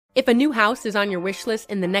If a new house is on your wish list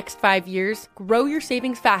in the next 5 years, grow your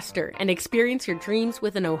savings faster and experience your dreams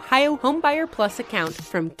with an Ohio Homebuyer Plus account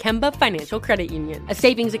from Kemba Financial Credit Union. A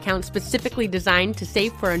savings account specifically designed to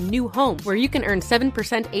save for a new home where you can earn 7%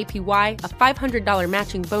 APY, a $500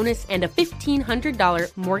 matching bonus, and a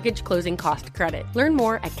 $1,500 mortgage closing cost credit. Learn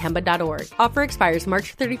more at Kemba.org. Offer expires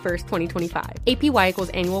March 31st, 2025. APY equals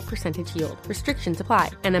annual percentage yield. Restrictions apply.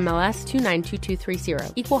 NMLS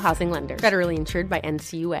 292230. Equal housing lender. Federally insured by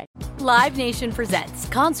NCUA. Live Nation presents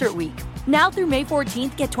Concert Week. Now through May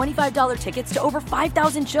 14th, get $25 tickets to over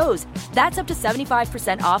 5,000 shows. That's up to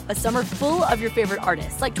 75% off a summer full of your favorite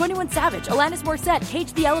artists like 21 Savage, Alanis Morissette,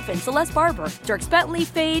 Cage the Elephant, Celeste Barber, Dierks Bentley,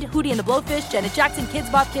 Fade, Hootie and the Blowfish, Janet Jackson, Kids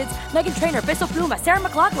Bop Kids, Meghan Trainor, Bissell Pluma, Sarah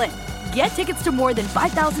McLachlan. Get tickets to more than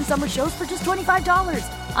 5,000 summer shows for just $25.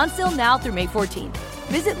 Until now through May 14th.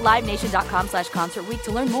 Visit LiveNation.com/Concert Week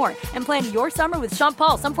to learn more and plan your summer with Sean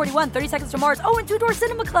Paul, Sum 41, 30 Seconds to Mars, and Two Door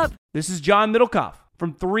Cinema Club. This is John Middlecoff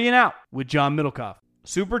from 3 and Out with John Middlecoff.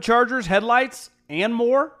 Superchargers, headlights, and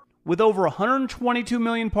more. With over 122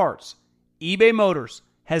 million parts, eBay Motors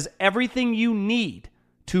has everything you need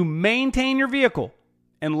to maintain your vehicle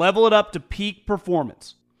and level it up to peak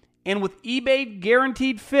performance. And with eBay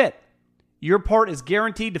Guaranteed Fit, your part is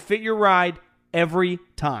guaranteed to fit your ride every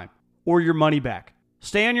time or your money back.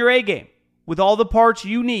 Stay on your A game with all the parts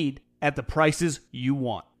you need at the prices you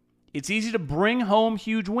want. It's easy to bring home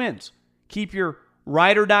huge wins. Keep your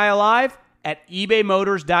ride or die alive at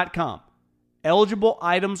ebaymotors.com. Eligible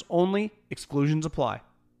items only. Exclusions apply.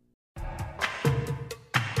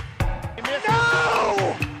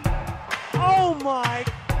 No! Oh my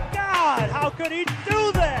God! How could he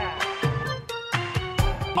do that?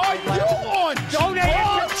 Are you on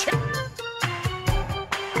drugs?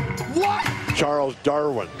 What? Charles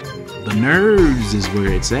Darwin. The nerves is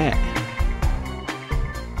where it's at.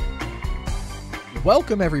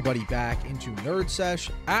 Welcome everybody back into Nerd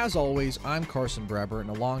Sesh. As always, I'm Carson Breber,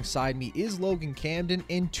 and alongside me is Logan Camden,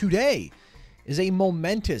 and today is a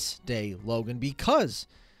momentous day, Logan, because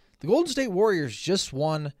the Golden State Warriors just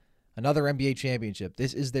won another NBA championship.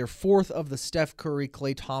 This is their fourth of the Steph Curry,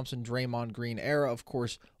 Klay Thompson, Draymond Green era. Of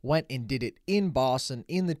course, went and did it in Boston,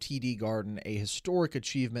 in the TD Garden, a historic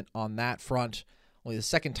achievement on that front. Only the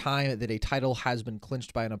second time that a title has been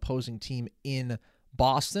clinched by an opposing team in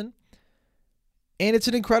Boston. And it's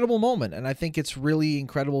an incredible moment, and I think it's really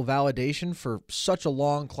incredible validation for such a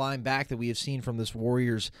long climb back that we have seen from this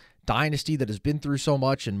Warriors dynasty that has been through so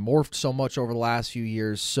much and morphed so much over the last few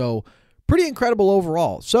years. So, pretty incredible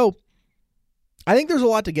overall. So, I think there's a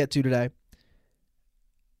lot to get to today.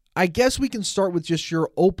 I guess we can start with just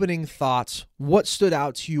your opening thoughts. What stood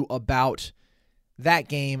out to you about that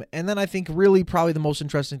game? And then I think really probably the most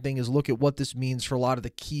interesting thing is look at what this means for a lot of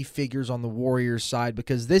the key figures on the Warriors side,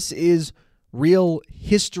 because this is real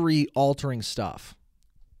history-altering stuff.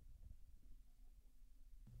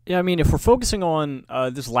 Yeah, I mean, if we're focusing on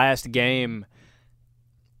this last game,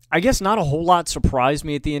 I guess not a whole lot surprised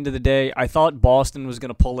me at the end of the day. I thought Boston was going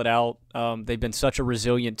to pull it out. They've been such a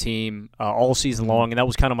resilient team all season long, and that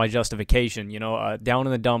was kind of my justification. You know, down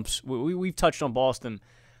in the dumps, we've touched on Boston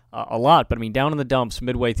a lot, but I mean, down in the dumps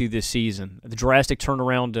midway through this season, the drastic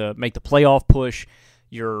turnaround to make the playoff push.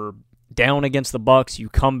 You're down against the Bucks, you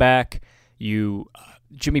come back.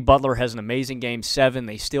 Jimmy Butler has an amazing Game 7.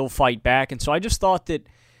 They still fight back. And so I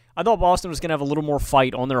thought Boston was going to have a little more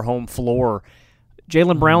fight on their home floor.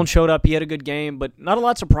 Jaylen Brown showed up. He had a good game, but not a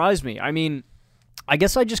lot surprised me. I mean, I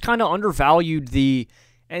guess I just kind of undervalued and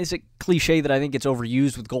it's a cliche that I think it's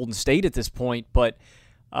overused with Golden State at this point, but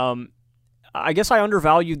I guess I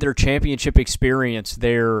undervalued their championship experience,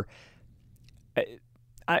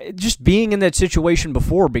 just being in that situation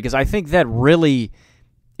before, because I think that really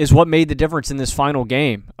is what made the difference in this final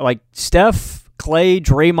game. Like, Steph, Klay,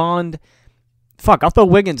 Draymond, I'll throw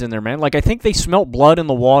Wiggins in there, man. Like, I think they smelt blood in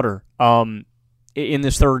the water in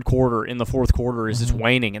this third quarter, in the fourth quarter as it's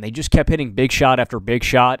waning, and they just kept hitting big shot after big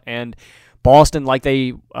shot, and Boston, like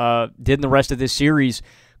they did in the rest of this series,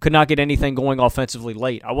 could not get anything going offensively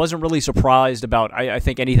late. I wasn't really surprised about, I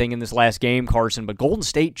think, anything in this last game, Carson, but Golden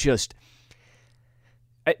State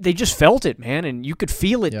they just felt it, man, and you could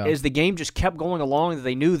feel it as the game just kept going along, that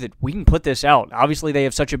they knew that we can put this out. Obviously, they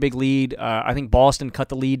have such a big lead. I think Boston cut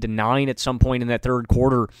the lead to 9 at some point in that third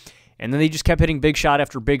quarter, and then they just kept hitting big shot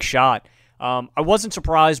after big shot. I wasn't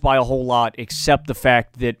surprised by a whole lot, except the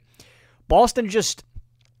fact that Boston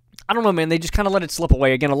I don't know, man, they just kind of let it slip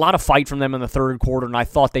away. Again, a lot of fight from them in the third quarter, and I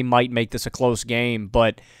thought they might make this a close game,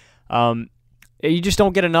 but you just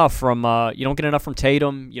don't get enough from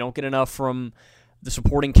Tatum. You don't get enough from the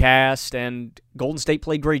supporting cast, and Golden State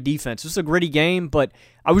played great defense. This is a gritty game, but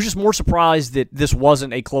I was just more surprised that this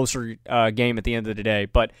wasn't a closer game at the end of the day.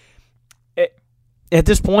 But at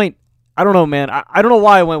this point, I don't know, man. I don't know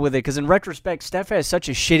why I went with it, because in retrospect, Steph has such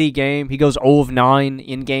a shitty game. He goes 0 of 9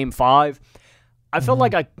 in Game 5. I felt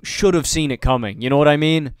like I should have seen it coming. You know what I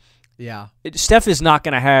mean? Yeah. Steph is not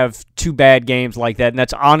going to have 2 bad games like that, and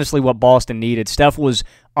that's honestly what Boston needed. Steph was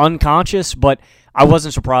unconscious, but I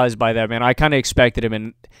wasn't surprised by that, man. I kind of expected him,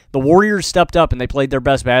 and the Warriors stepped up, and they played their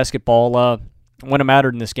best basketball when it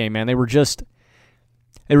mattered in this game, man. They were just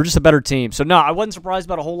a better team. So, no, I wasn't surprised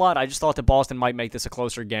about a whole lot. I just thought that Boston might make this a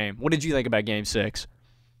closer game. What did you think about Game 6?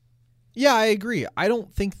 Yeah, I agree. I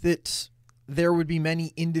don't think that there would be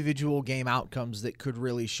many individual game outcomes that could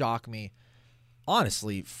really shock me.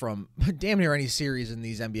 Honestly, from damn near any series in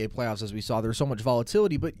these NBA playoffs, as we saw, there's so much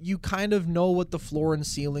volatility, but you kind of know what the floor and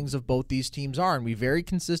ceilings of both these teams are, and we very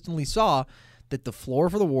consistently saw that the floor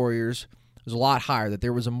for the Warriors was a lot higher, that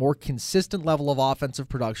there was a more consistent level of offensive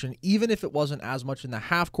production, even if it wasn't as much in the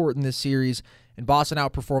half court in this series, and Boston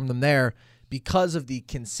outperformed them there because of the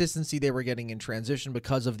consistency they were getting in transition,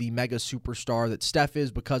 because of the mega superstar that Steph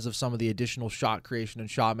is, because of some of the additional shot creation and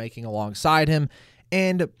shot making alongside him.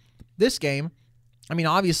 And this game, I mean,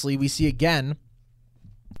 obviously, we see again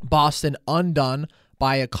Boston undone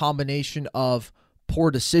by a combination of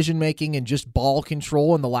poor decision-making and just ball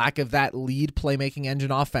control and the lack of that lead playmaking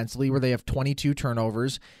engine offensively, where they have 22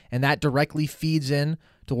 turnovers, and that directly feeds in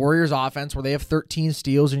to Warriors offense, where they have 13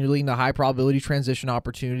 steals and you're leading to high-probability transition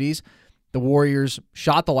opportunities. The Warriors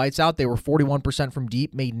shot the lights out. They were 41% from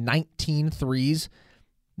deep, made 19 threes.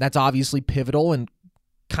 That's obviously pivotal and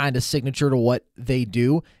kind of signature to what they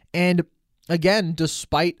do. And again,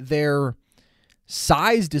 despite their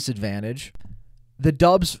size disadvantage, the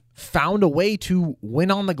Dubs found a way to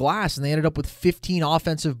win on the glass, and they ended up with 15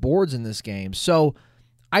 offensive boards in this game. So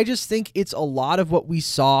I just think it's a lot of what we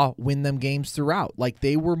saw win them games throughout. Like,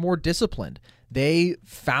 they were more disciplined. They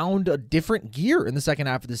found a different gear in the second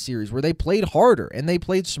half of the series where they played harder and they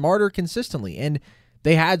played smarter consistently. And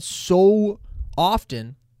they had so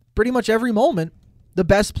often, pretty much every moment, the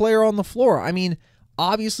best player on the floor. I mean,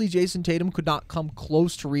 obviously, Jason Tatum could not come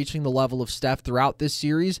close to reaching the level of Steph throughout this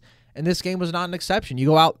series, and this game was not an exception. You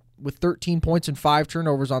go out with 13 points and 5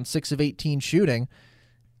 turnovers on 6 of 18 shooting,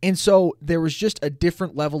 and so there was just a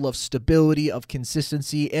different level of stability, of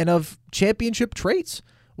consistency, and of championship traits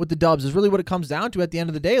with the Dubs is really what it comes down to at the end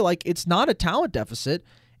of the day. Like, it's not a talent deficit.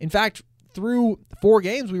 In fact, through 4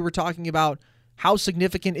 games, we were talking about how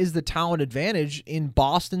significant is the talent advantage in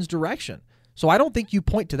Boston's direction. So I don't think you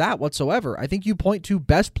point to that whatsoever. I think you point to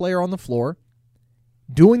best player on the floor,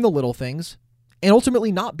 doing the little things, and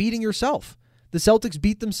ultimately not beating yourself. The Celtics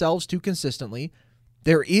beat themselves too consistently.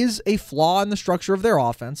 There is a flaw in the structure of their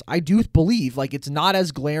offense. I do believe, like, it's not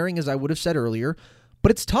as glaring as I would have said earlier,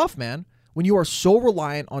 but it's tough, man. When you are so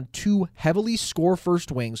reliant on 2 heavily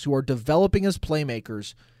score-first wings who are developing as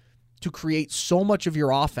playmakers to create so much of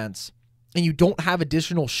your offense, and you don't have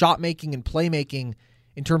additional shot-making and playmaking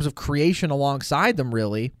in terms of creation alongside them,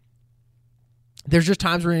 really, there's just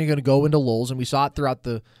times where you're going to go into lulls, and we saw it throughout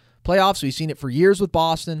the playoffs. We've seen it for years with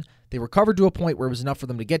Boston. They recovered to a point where it was enough for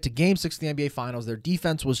them to get to Game 6 of the NBA Finals. Their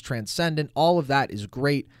defense was transcendent. All of that is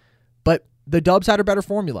great, but the Dubs had a better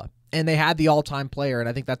formula, and they had the all-time player, and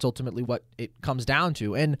I think that's ultimately what it comes down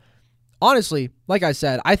to. And honestly, like I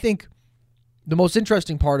said, I think the most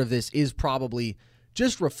interesting part of this is probably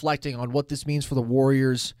just reflecting on what this means for the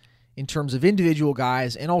Warriors in terms of individual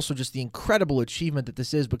guys, and also just the incredible achievement that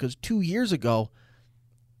this is, because 2 years ago,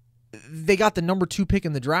 they got the number 2 pick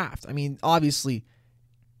in the draft. I mean, obviously,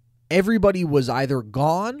 everybody was either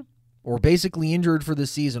gone or basically injured for the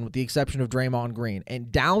season, with the exception of Draymond Green, and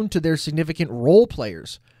down to their significant role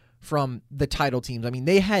players from the title teams. I mean,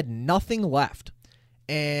 they had nothing left.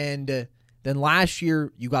 And then last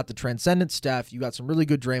year, you got the transcendent Steph, you got some really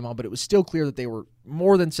good Draymond, but it was still clear that they were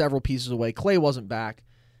more than several pieces away. Clay wasn't back.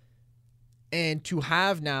 And to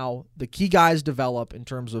have now the key guys develop in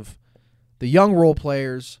terms of the young role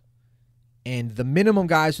players and the minimum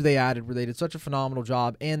guys who they added, where they did such a phenomenal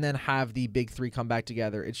job, and then have the big 3 come back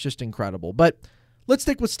together, it's just incredible. But let's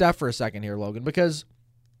stick with Steph for a second here, Logan, because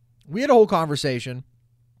we had a whole conversation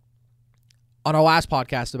on our last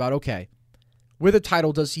podcast about, okay, with a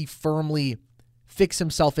title, does he firmly fix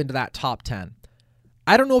himself into that top 10?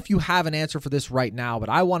 I don't know if you have an answer for this right now, but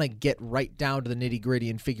I want to get right down to the nitty-gritty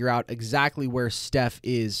and figure out exactly where Steph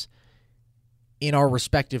is in our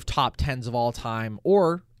respective top 10s of all time,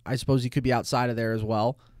 or I suppose he could be outside of there as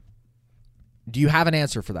well. Do you have an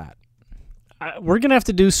answer for that? we're gonna have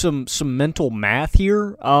to do some mental math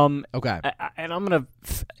here. Okay. And I'm gonna.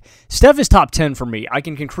 Steph is top 10 for me. I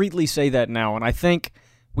can concretely say that now, and I think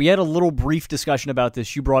we had a little brief discussion about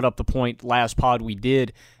this. You brought up the point last pod we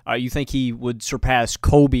did. You think he would surpass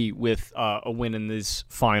Kobe with a win in these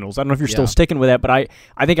finals? I don't know if you're still sticking with that, but I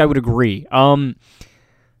think I would agree. All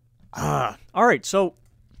right, so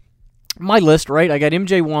my list, right? I got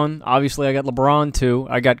MJ 1. Obviously, I got LeBron 2.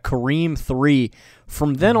 I got Kareem 3.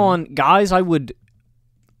 From then on, guys I would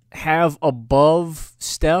have above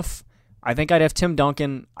Steph, I think I'd have Tim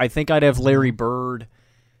Duncan. I think I'd have Larry Bird.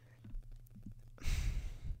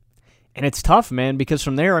 And it's tough, man, because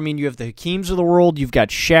from there, I mean, you have the Hakeems of the world. You've got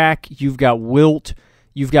Shaq. You've got Wilt.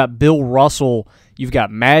 You've got Bill Russell. You've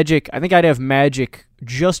got Magic. I think I'd have Magic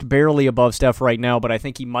just barely above Steph right now, but I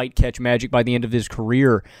think he might catch Magic by the end of his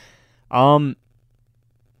career.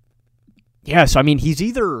 Yes, I mean, he's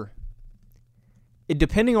either...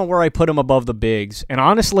 Depending on where I put him above the bigs. And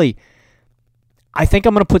honestly, I think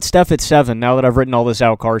I'm going to put Steph at 7 now that I've written all this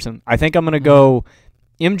out, Carson. I think I'm going to go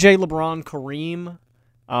MJ, LeBron, Kareem.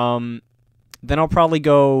 Then I'll probably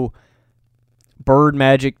go Bird,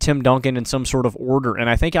 Magic, Tim Duncan in some sort of order. And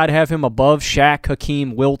I think I'd have him above Shaq,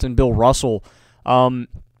 Hakeem, Wilt, and Bill Russell.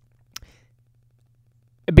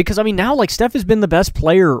 Because, I mean, now, like, Steph has been the best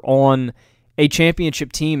player on a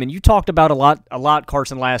championship team. And you talked about a lot,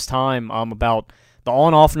 Carson, last time about the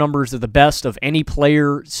on-off numbers are the best of any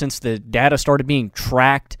player since the data started being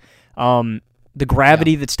tracked. The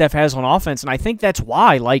gravity that Steph has on offense. And I think that's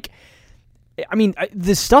why, like, I mean,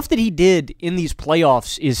 the stuff that he did in these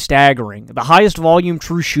playoffs is staggering. The highest volume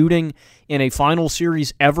true shooting in a final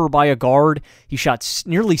series ever by a guard. He shot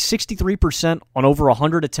nearly 63% on over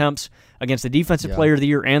 100 attempts against the Defensive Player of the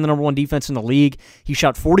Year and the number 1 defense in the league. He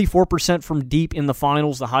shot 44% from deep in the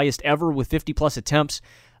finals, the highest ever with 50-plus attempts.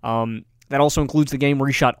 That also includes the game where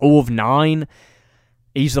he shot 0 of 9.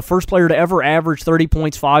 He's the first player to ever average 30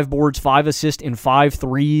 points, 5 boards, 5 assists, and 5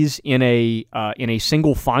 threes in a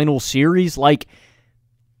single final series. Like,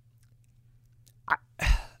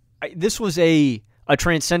 this was a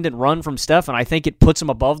transcendent run from Steph, and I think it puts him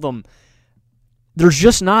above them. There's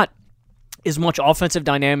just not as much offensive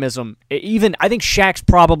dynamism. Even I think Shaq's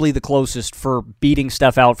probably the closest for beating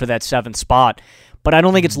Steph out for that 7th spot, but I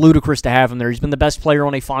don't think it's ludicrous to have him there. He's been the best player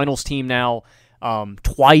on a finals team now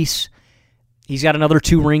twice. He's got another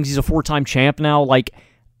 2 rings. He's a 4-time champ now. Like,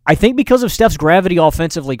 I think because of Steph's gravity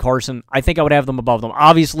offensively, Carson, I think I would have them above them.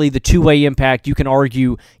 Obviously, the two-way impact, you can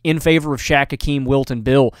argue in favor of Shaq, Hakeem, Wilt, and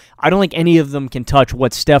Bill. I don't think any of them can touch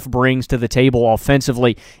what Steph brings to the table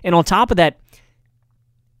offensively. And on top of that,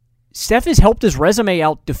 Steph has helped his resume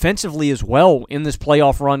out defensively as well in this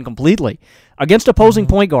playoff run completely. Against opposing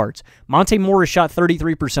point guards, Monte Morris shot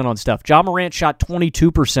 33% on Steph. Ja Morant shot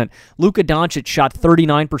 22%. Luka Doncic shot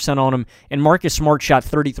 39% on him. And Marcus Smart shot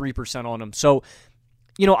 33% on him. So,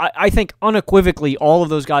 you know, I think unequivocally all of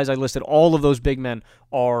those guys I listed, all of those big men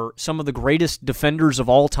are some of the greatest defenders of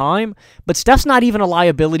all time. But Steph's not even a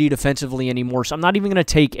liability defensively anymore. So I'm not even going to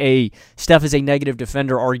take a Steph is a negative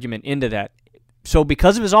defender argument into that. So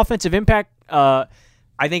because of his offensive impact, I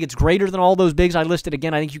think it's greater than all those bigs I listed.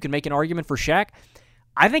 Again, I think you can make an argument for Shaq.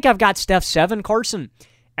 I think I've got Steph 7, Carson,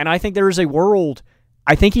 and I think there is a world.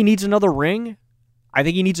 I think he needs another ring. I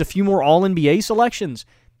think he needs a few more All-NBA selections.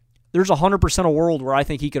 There's 100% a world where I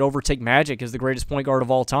think he could overtake Magic as the greatest point guard of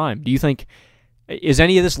all time. Do you think, is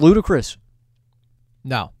any of this ludicrous?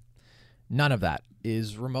 No, none of that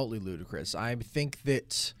is remotely ludicrous. I think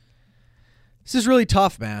that this is really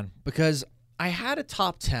tough, man, because I had a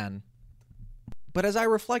top 10, but as I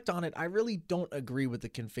reflect on it, I really don't agree with the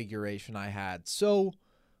configuration I had. So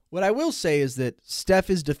what I will say is that Steph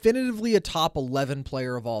is definitively a top 11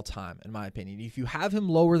 player of all time, in my opinion. If you have him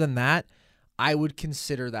lower than that, I would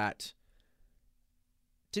consider that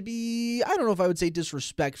to be, I don't know if I would say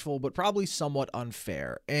disrespectful, but probably somewhat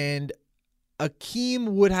unfair. And Akeem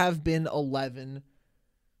would have been 11,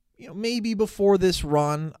 maybe before this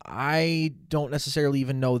run. I don't necessarily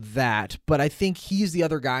even know that, but I think he's the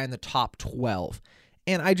other guy in the top 12.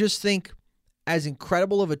 And I just think as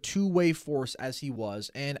incredible of a two-way force as he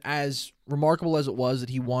was, and as remarkable as it was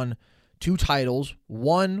that he won 2 titles,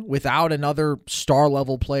 one without another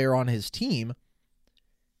star-level player on his team,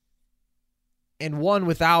 and one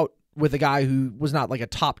with a guy who was not like a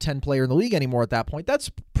top 10 player in the league anymore at that point. That's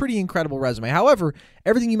a pretty incredible resume. However,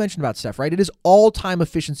 everything you mentioned about Steph, right? It is all-time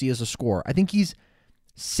efficiency as a scorer. I think he's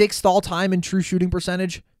 6th all-time in true shooting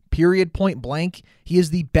percentage, period, point blank. He is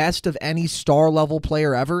the best of any star-level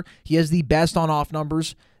player ever. He has the best on-off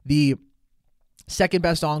numbers, the second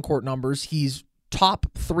best on-court numbers. He's top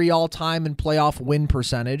 3 all-time in playoff win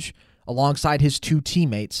percentage alongside his 2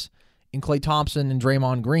 teammates in Klay Thompson and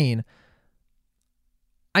Draymond Green.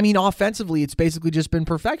 I mean, offensively, it's basically just been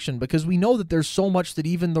perfection because we know that there's so much that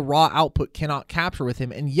even the raw output cannot capture with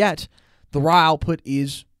him, and yet the raw output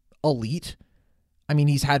is elite. I mean,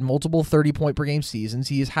 he's had multiple 30-point-per-game seasons.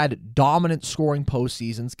 He has had dominant scoring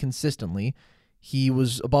postseasons consistently. He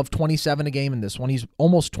was above 27 a game in this one. He's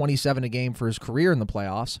almost 27 a game for his career in the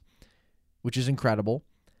playoffs, which is incredible.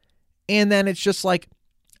 And then it's just like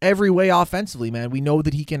every way offensively, man. We know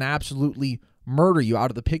that he can absolutely murder you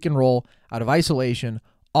out of the pick and roll, out of isolation,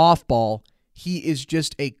 off ball. He is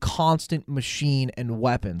just a constant machine and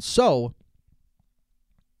weapon. So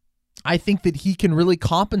I think that he can really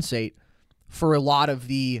compensate for a lot of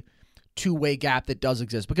the two-way gap that does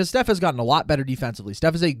exist because Steph has gotten a lot better defensively.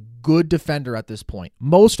 Steph is a good defender at this point.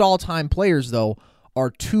 Most all-time players, though, are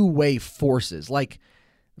two-way forces. Like,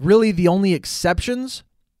 really the only exceptions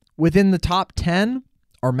within the top 10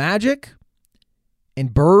 are Magic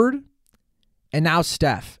and Bird and now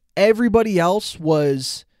Steph. Everybody else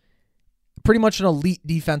was pretty much an elite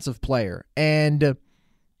defensive player. And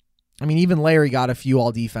I mean, even Larry got a few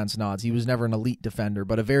all-defense nods. He was never an elite defender,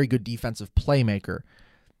 but a very good defensive playmaker.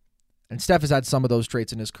 And Steph has had some of those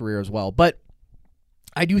traits in his career as well. But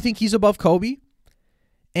I do think he's above Kobe,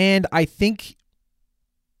 and I think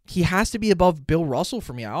he has to be above Bill Russell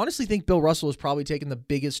for me. I honestly think Bill Russell has probably taken the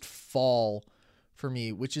biggest fall for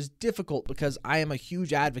me, which is difficult because I am a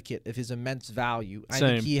huge advocate of his immense value. I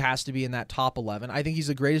think he has to be in that top 11. I think he's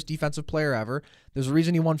the greatest defensive player ever. There's a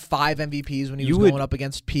reason he won 5 MVPs when he was going up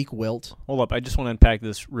against peak Wilt. Hold up, I just want to unpack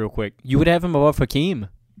this real quick. You would have him above Hakeem.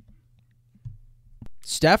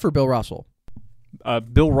 Steph or Bill Russell?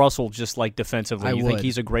 Bill Russell, just like defensively. You think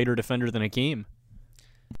he's a greater defender than Hakeem?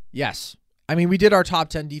 Yes. I mean, we did our top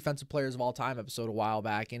 10 defensive players of all time episode a while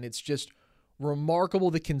back, and it's just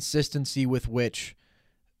remarkable the consistency with which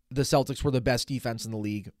the Celtics were the best defense in the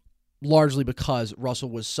league, largely because Russell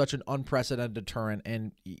was such an unprecedented deterrent,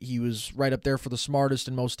 and he was right up there for the smartest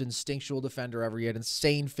and most instinctual defender ever. He had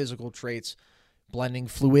insane physical traits, blending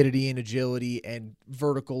fluidity and agility and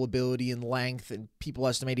vertical ability and length, and people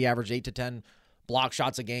estimate he averaged 8 to 10 block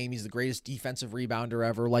shots a game. He's the greatest defensive rebounder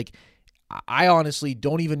ever. Like, I honestly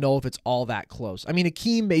don't even know if it's all that close. I mean,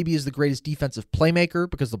 Hakeem maybe is the greatest defensive playmaker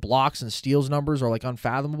because the blocks and steals numbers are like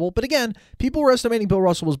unfathomable. But again, people were estimating Bill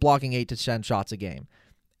Russell was blocking 8 to 10 shots a game.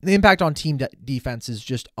 The impact on team defense is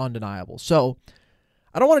just undeniable. So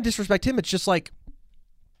I don't want to disrespect him. It's just like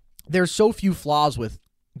there's so few flaws with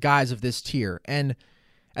guys of this tier. And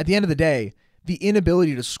at the end of the day, the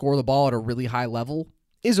inability to score the ball at a really high level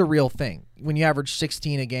is a real thing. When you average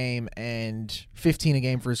 16 a game and 15 a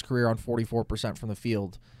game for his career on 44% from the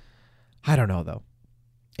field, I don't know, though.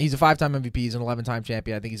 He's a 5-time MVP. He's an 11-time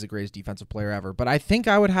champion. I think he's the greatest defensive player ever. But I think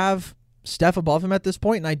I would have Steph above him at this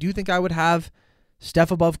point, and I do think I would have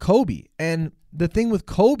Steph above Kobe. And the thing with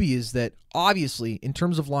Kobe is that, obviously, in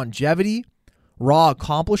terms of longevity, raw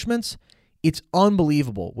accomplishments, it's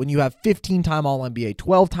unbelievable when you have 15-time All-NBA,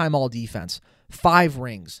 12-time All-Defense, 5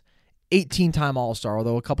 rings, 18-time All-Star,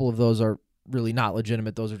 although a couple of those are really not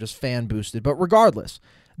legitimate. Those are just fan-boosted. But regardless,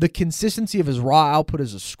 the consistency of his raw output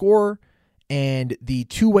as a scorer and the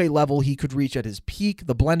two-way level he could reach at his peak,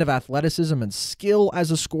 the blend of athleticism and skill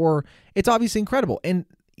as a scorer, it's obviously incredible. And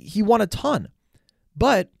he won a ton.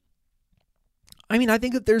 But, I mean, I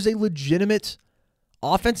think that there's a legitimate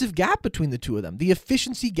offensive gap between the two of them. The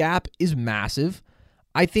efficiency gap is massive.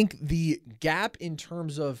 I think the gap in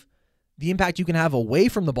terms of the impact you can have away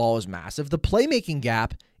from the ball is massive. The playmaking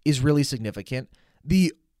gap is really significant.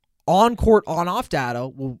 The on-court, on-off data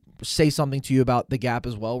will say something to you about the gap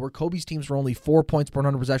as well, where Kobe's teams were only 4 points per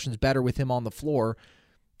 100 possessions better with him on the floor.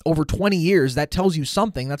 Over 20 years, that tells you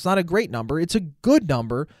something. That's not a great number. It's a good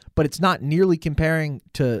number, but it's not nearly comparing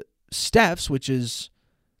to Steph's, which is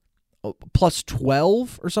plus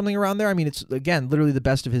 12 or something around there. I mean, it's, again, literally the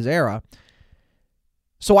best of his era.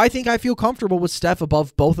 So I think I feel comfortable with Steph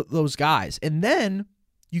above both of those guys. And then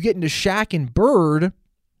you get into Shaq and Bird,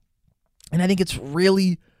 and I think it's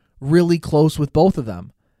really, really close with both of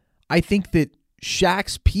them. I think that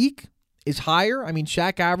Shaq's peak is higher. I mean,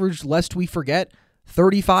 Shaq averaged, lest we forget,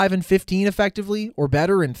 35 and 15 effectively or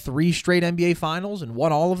better in 3 straight NBA finals and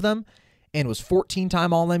won all of them and was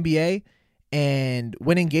 14-time All-NBA. And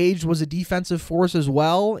when engaged was a defensive force as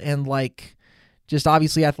well. And like, just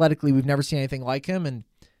obviously athletically, we've never seen anything like him. And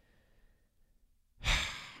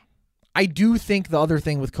I do think the other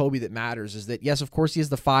thing with Kobe that matters is that, yes, of course he has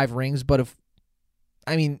the 5 rings, but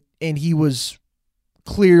and he was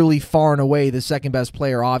clearly far and away the second best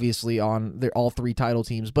player, obviously, on all 3 title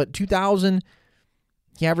teams. But 2000,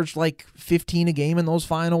 he averaged like 15 a game in those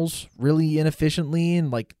finals really inefficiently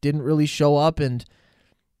and like didn't really show up. And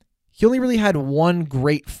he only really had one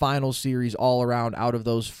great final series all around out of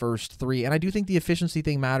those first three, and I do think the efficiency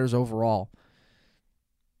thing matters overall.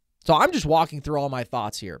 So I'm just walking through all my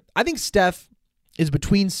thoughts here. I think Steph is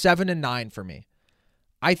between 7 and 9 for me.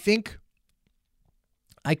 I think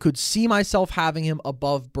I could see myself having him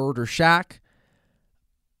above Bird or Shaq.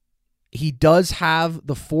 He does have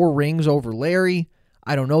the 4 rings over Larry.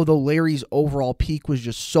 I don't know, though. Larry's overall peak was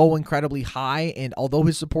just so incredibly high, and although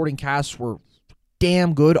his supporting casts were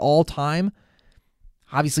damn good all time,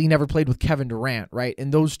 obviously he never played with Kevin Durant, right?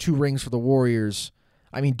 And those 2 rings for the Warriors,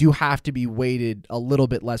 do have to be weighted a little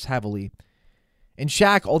bit less heavily. And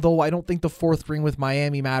Shaq, although I don't think the 4th ring with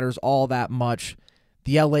Miami matters all that much,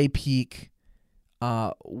 the LA peak,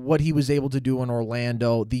 what he was able to do in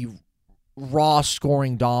Orlando, the raw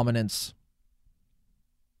scoring dominance,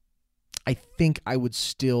 I think I would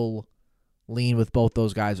still lean with both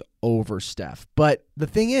those guys over Steph. But the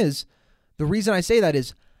thing is, the reason I say that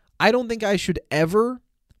is I don't think I should ever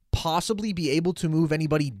possibly be able to move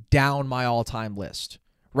anybody down my all-time list,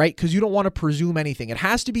 right? Because you don't want to presume anything. It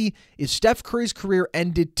has to be, if Steph Curry's career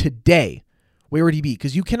ended today, where would he be?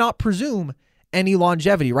 Because you cannot presume any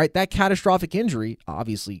longevity, right? That catastrophic injury,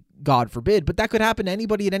 obviously, God forbid, but that could happen to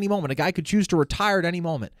anybody at any moment. A guy could choose to retire at any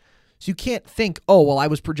moment. So you can't think, oh, well, I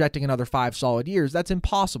was projecting another 5 solid years. That's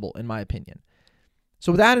impossible, in my opinion.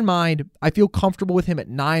 So with that in mind, I feel comfortable with him at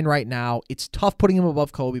 9 right now. It's tough putting him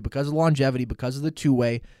above Kobe because of longevity, because of the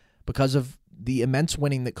two-way, because of the immense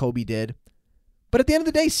winning that Kobe did. But at the end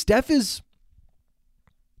of the day, Steph is...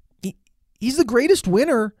 He's the greatest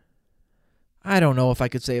winner, I don't know if I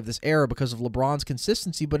could say of this era because of LeBron's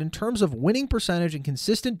consistency, but in terms of winning percentage and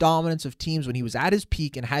consistent dominance of teams when he was at his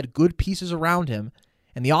peak and had good pieces around him,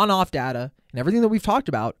 and the on-off data and everything that we've talked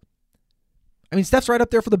about, Steph's right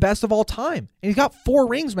up there for the best of all time. And he's got 4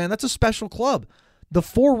 rings, man. That's a special club. The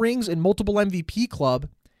 4 rings and multiple MVP club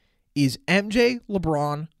is MJ,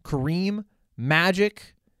 LeBron, Kareem,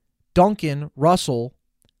 Magic, Duncan, Russell,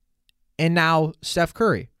 and now Steph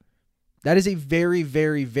Curry. That is a very,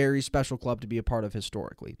 very, very special club to be a part of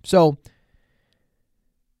historically. So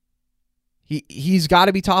he's got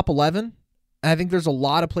to be top 11. And I think there's a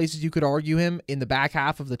lot of places you could argue him in the back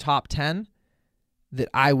half of the top 10 that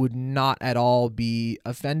I would not at all be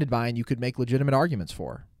offended by and you could make legitimate arguments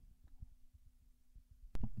for.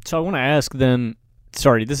 So I want to ask then,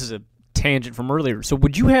 sorry, this is a tangent from earlier. So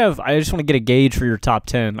would you have, I just want to get a gauge for your top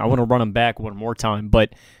 10. I want to run them back one more time,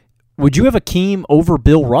 but would you have Hakeem over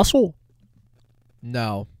Bill Russell?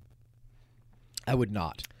 No, I would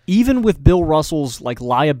not. Even with Bill Russell's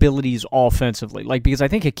liabilities offensively, because I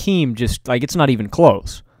think Hakeem just it's not even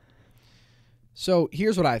close. So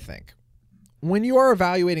here's what I think. When you are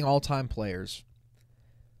evaluating all-time players,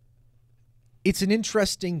 it's an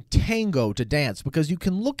interesting tango to dance because you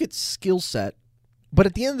can look at skill set, but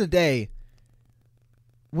at the end of the day,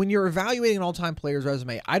 when you're evaluating an all-time player's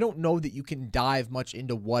resume, I don't know that you can dive much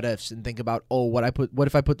into what-ifs and think about, what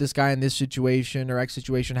if I put this guy in this situation or X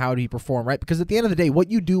situation, how would he perform, right? Because at the end of the day, what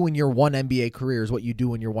you do in your one NBA career is what you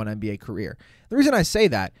do in your one NBA career. The reason I say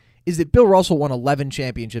that is that Bill Russell won 11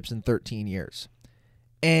 championships in 13 years.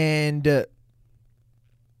 And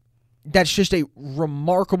that's just a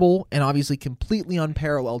remarkable and obviously completely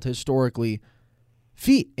unparalleled historically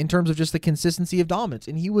feat in terms of just the consistency of dominance.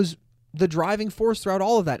 And he was the driving force throughout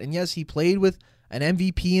all of that. And yes, he played with an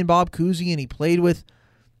MVP in Bob Cousy, and he played with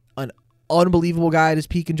an unbelievable guy at his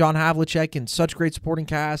peak in John Havlicek and such great supporting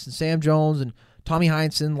cast and Sam Jones and Tommy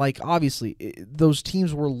Heinsohn. Obviously, those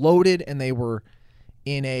teams were loaded and they were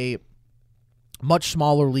in a much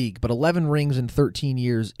smaller league. But 11 rings in 13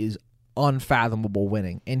 years is unfathomable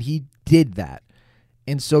winning, and he did that.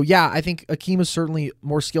 And so, yeah, I think Hakeem is certainly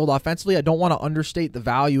more skilled offensively. I don't want to understate the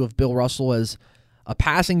value of Bill Russell as a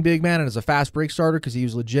passing big man and as a fast break starter because he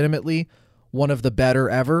was legitimately one of the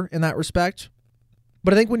better ever in that respect.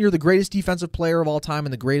 But I think when you're the greatest defensive player of all time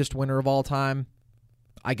and the greatest winner of all time,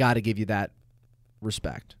 I got to give you that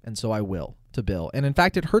respect. And so I will to Bill. And in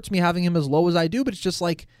fact, it hurts me having him as low as I do, but it's just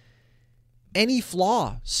any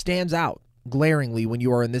flaw stands out glaringly when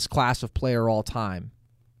you are in this class of player all time.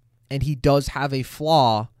 And he does have a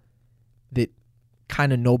flaw that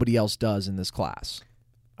kind of nobody else does in this class.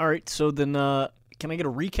 All right, so then can I get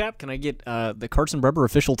a recap? Can I get the Carson Breber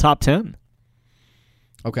official top 10?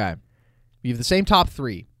 Okay. We have the same top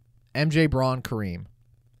 3. MJ, Braun, Kareem.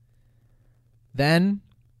 Then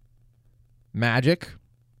Magic.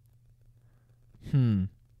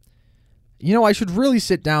 I should really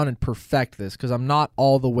sit down and perfect this because I'm not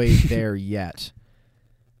all the way there yet.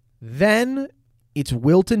 Then it's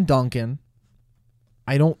Wilt and Duncan.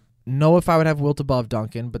 I don't know if I would have Wilt above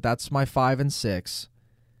Duncan, but that's my 5 and 6.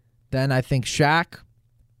 Then I think Shaq,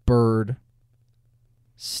 Bird,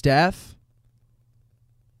 Steph,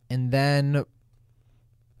 and then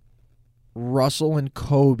Russell and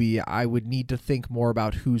Kobe. I would need to think more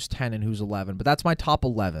about who's 10 and who's 11, but that's my top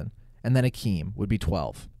 11. And then Akeem would be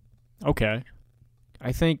 12. Okay.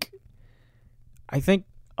 I think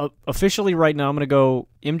officially right now I'm going to go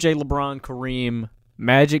MJ, LeBron, Kareem,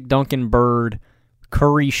 Magic, Duncan, Bird,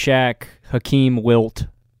 Curry, Shaq, Hakeem, Wilt,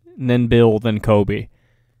 and then Bill, then Kobe.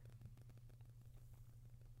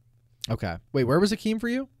 Okay. Wait, where was Hakeem for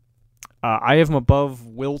you? I have him above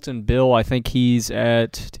Wilt and Bill. I think he's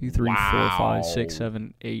at 2, 3, 4, Wow. 5, 6,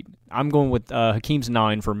 7, 8. I'm going with Hakeem's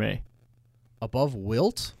 9 for me. Above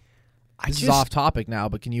Wilt? This is off topic now,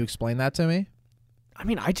 but can you explain that to me? I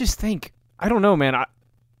mean, I just think, I don't know, man.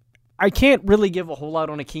 I can't really give a whole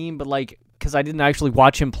lot on Hakeem, but because I didn't actually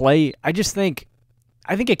watch him play, I think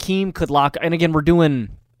Hakeem could lock, and again,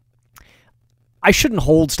 I shouldn't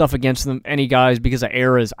hold stuff against any guys because of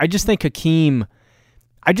eras. I just think Hakeem,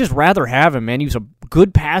 I'd just rather have him, man. He was a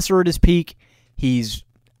good passer at his peak.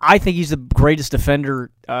 I think he's the greatest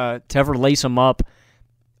defender to ever lace him up.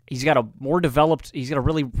 He's got a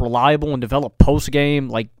really reliable and developed post game,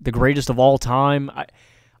 like the greatest of all time.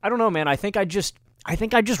 I don't know, man. I think I just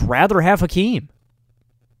rather have Hakeem.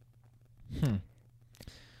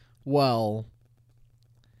 Well,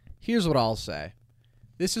 here's what I'll say.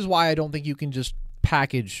 This is why I don't think you can just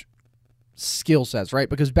package skill sets, right?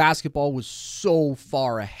 Because basketball was so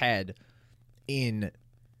far ahead in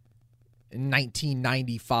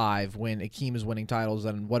 1995 when Hakeem is winning titles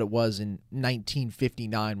than what it was in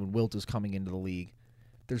 1959 when Wilt is coming into the league.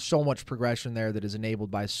 There's so much progression there that is enabled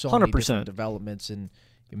by so 100%. many different developments in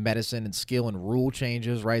medicine and skill and rule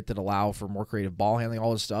changes, right, that allow for more creative ball handling,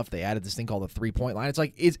 all this stuff. They added this thing called the three-point line.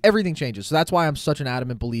 It's everything changes. So that's why I'm such an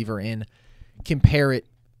adamant believer in compare it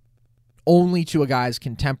only to a guy's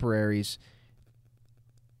contemporaries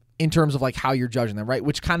in terms of like how you're judging them, right?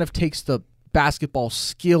 Which kind of takes the basketball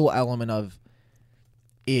skill element of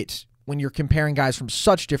it when you're comparing guys from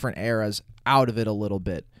such different eras out of it a little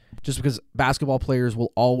bit. Just because basketball players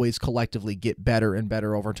will always collectively get better and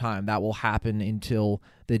better over time. That will happen until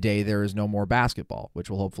the day there is no more basketball,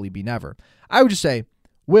 which will hopefully be never. I would just say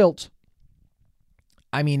Wilt,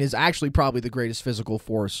 is actually probably the greatest physical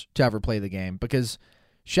force to ever play the game because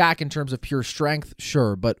Shaq, in terms of pure strength,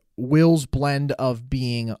 sure, but Will's blend of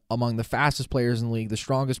being among the fastest players in the league, the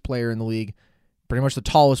strongest player in the league, pretty much the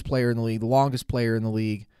tallest player in the league, the longest player in the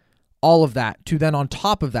league, all of that, to then on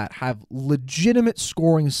top of that have legitimate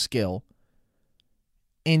scoring skill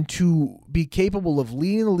and to be capable of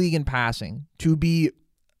leading the league in passing, to be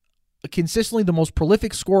consistently the most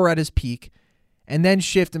prolific scorer at his peak, and then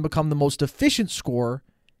shift and become the most efficient scorer,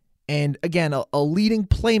 and again, a leading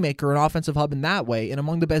playmaker, an offensive hub in that way, and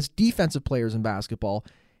among the best defensive players in basketball.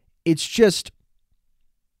 It's just,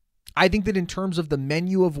 I think that in terms of the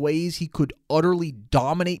menu of ways he could utterly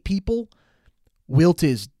dominate people, Wilt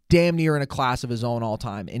is damn near in a class of his own all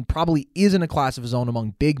time, and probably is in a class of his own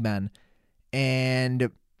among big men. And,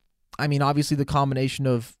 obviously the combination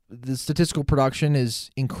of the statistical production is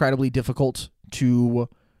incredibly difficult to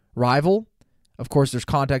rival. Of course, there's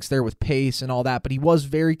context there with pace and all that, but he was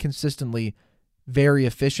very consistently very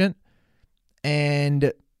efficient.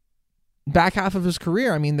 And back half of his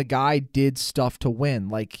career, the guy did stuff to win.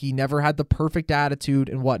 Like, he never had the perfect attitude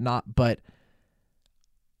and whatnot, but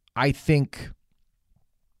I think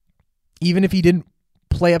even if he didn't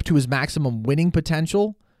play up to his maximum winning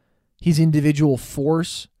potential, his individual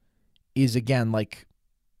force is, again, like,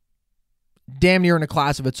 damn near in a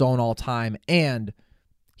class of its own all time, and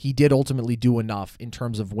he did ultimately do enough in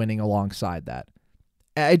terms of winning alongside that.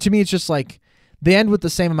 To me, it's just like they end with the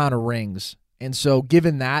same amount of rings. And so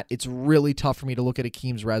given that, it's really tough for me to look at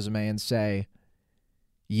Hakeem's resume and say,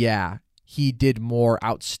 yeah, he did more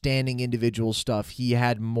outstanding individual stuff. He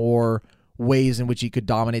had more ways in which he could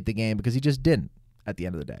dominate the game because he just didn't at the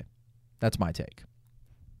end of the day. That's my take.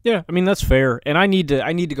 Yeah, that's fair. And I need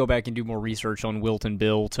to go back and do more research on Wilt and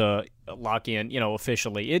Bill to lock in,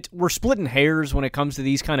 officially. We're splitting hairs when it comes to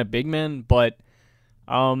these kind of big men, but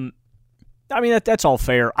that's all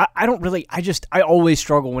fair. I always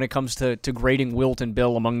struggle when it comes to grading Wilt and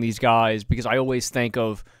Bill among these guys because I always think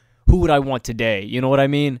of who would I want today? You know what I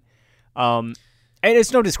mean? And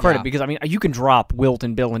it's no discredit because you can drop Wilt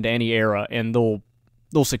and Bill into any era and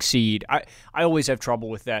they'll succeed. I always have trouble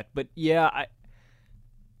with that. But yeah, I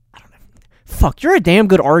don't know. Fuck, you're a damn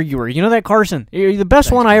good arguer. You know that, Carson? You're the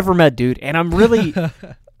best one I ever met, dude. And I'm really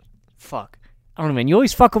fuck. I don't know, man. You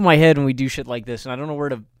always fuck with my head when we do shit like this, and I don't know where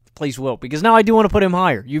to place Wilt because now I do want to put him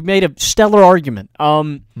higher. You've made a stellar argument.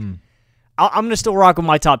 I'm gonna still rock with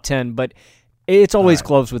my top 10, but it's always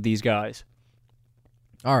close with these guys.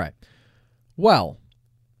 All right. Well,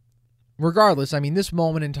 regardless, I mean, this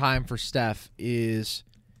moment in time for Steph is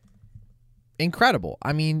incredible.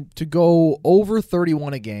 I mean, to go over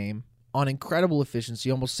 31 a game on incredible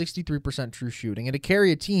efficiency, almost 63% true shooting, and to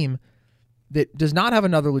carry a team that does not have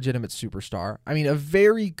another legitimate superstar. I mean, a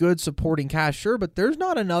very good supporting cast, sure, but there's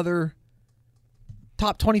not another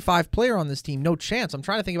top 25 player on this team. No chance. I'm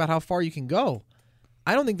trying to think about how far you can go.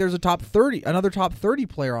 I don't think there's another top 30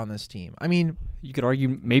 player on this team. I mean, you could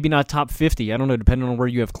argue maybe not top 50. I don't know, depending on where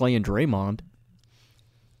you have Clay and Draymond.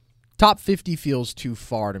 Top 50 feels too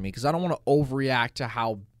far to me because I don't want to overreact to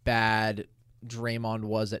how bad Draymond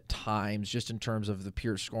was at times just in terms of the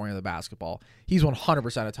pure scoring of the basketball. He's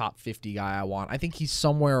 100% a top 50 guy I want. I think he's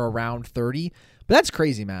somewhere around 30, but that's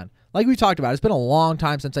crazy, man. Like we talked about, it's been a long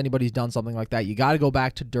time since anybody's done something like that. You got to go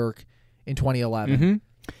back to Dirk in 2011. Mm-hmm.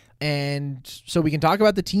 And so we can talk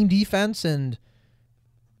about the team defense and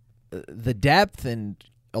the depth, and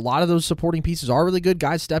a lot of those supporting pieces are really good.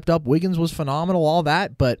 Guys stepped up. Wiggins was phenomenal, all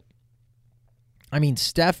that. But, I mean,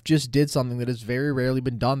 Steph just did something that has very rarely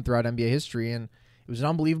been done throughout NBA history, and it was an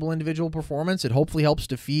unbelievable individual performance. It hopefully helps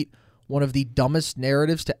defeat one of the dumbest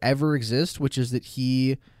narratives to ever exist, which is that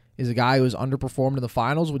he is a guy who has underperformed in the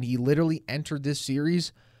finals when he literally entered this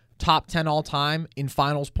series top 10 all-time in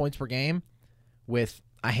finals points per game with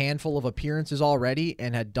a handful of appearances already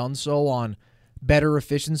and had done so on better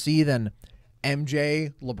efficiency than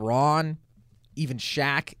MJ, LeBron, even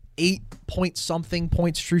Shaq, 8-point-something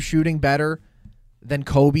points true shooting better than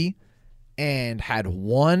Kobe, and had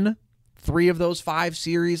won 3 of those 5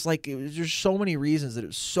 series. Like, it was just so many reasons that it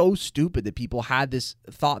was so stupid that people had this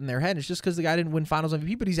thought in their head. It's just because the guy didn't win finals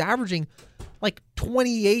MVP, but he's averaging like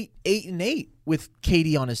 28, 8, and 8 with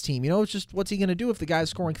KD on his team. You know, it's just, what's he going to do if the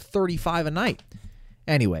guy's scoring 35 a night?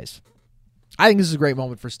 Anyways, I think this is a great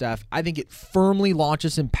moment for Steph. I think it firmly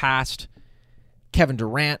launches him past Kevin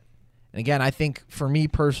Durant. And again, I think for me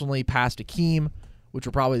personally, past Hakeem, which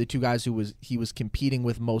were probably the 2 guys he was competing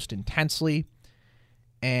with most intensely.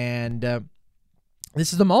 And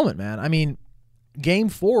this is the moment, man. I mean, Game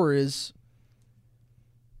 4 is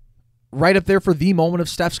right up there for the moment of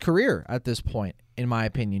Steph's career at this point, in my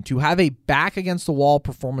opinion. To have a back-against-the-wall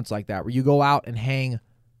performance like that, where you go out and hang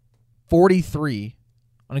 43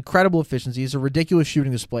 on incredible efficiency, is a ridiculous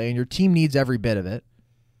shooting display, and your team needs every bit of it.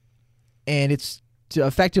 And it's to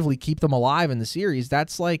effectively keep them alive in the series.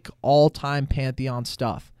 That's like all-time Pantheon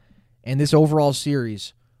stuff. And this overall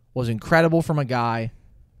series was incredible from a guy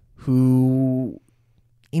who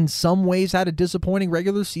in some ways had a disappointing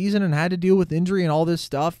regular season and had to deal with injury and all this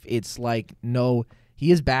stuff. It's like, no, he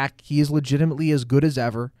is back. He is legitimately as good as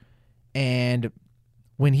ever. And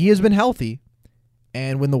when he has been healthy,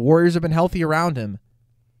 and when the Warriors have been healthy around him,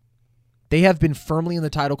 they have been firmly in the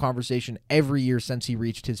title conversation every year since he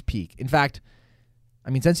reached his peak. In fact, I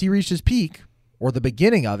mean, since he reached his peak, or the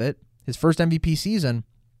beginning of it, his first MVP season,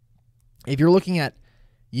 if you're looking at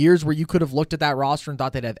years where you could have looked at that roster and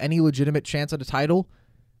thought they'd have any legitimate chance at a title,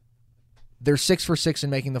 they're 6 for 6 in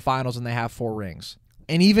making the finals and they have 4 rings.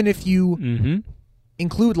 And even if you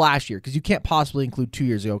include last year, because you can't possibly include 2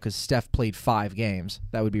 years ago because Steph played 5 games,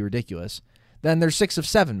 that would be ridiculous, then they're 6 of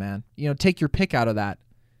 7, man. You know, take your pick out of that.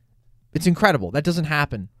 It's incredible. That doesn't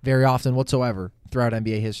happen very often whatsoever throughout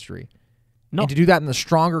NBA history. No. And to do that in the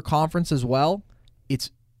stronger conference as well,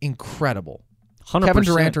 it's incredible. 100%. Kevin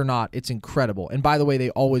Durant or not, it's incredible. And by the way, they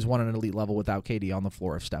always won at an elite level without KD on the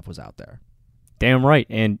floor if Steph was out there. Damn right.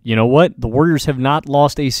 And you know what? The Warriors have not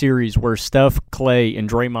lost a series where Steph, Clay, and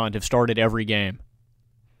Draymond have started every game.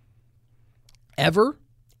 Ever?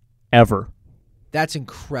 Ever. That's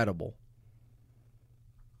incredible.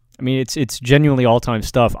 I mean, it's genuinely all-time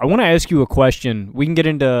stuff. I want to ask you a question. We can get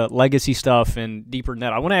into legacy stuff and deeper than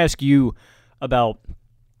that. I want to ask you about,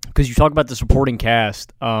 because you talk about the supporting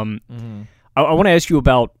cast, I want to ask you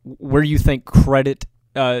about where you think credit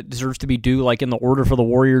deserves to be due, like in the order for the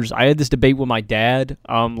Warriors. I had this debate with my dad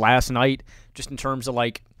last night, just in terms of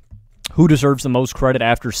like who deserves the most credit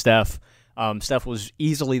after Steph. Steph was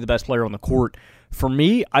easily the best player on the court. For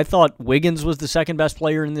me, I thought Wiggins was the second best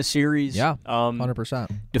player in this series. Yeah, 100%.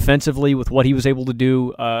 Defensively, with what he was able to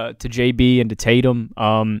do to JB and to Tatum.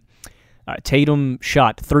 Tatum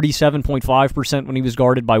shot 37.5% when he was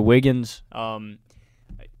guarded by Wiggins.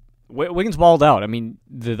 Wiggins balled out. I mean,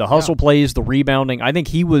 the hustle plays, the rebounding. I think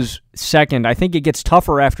he was second. I think it gets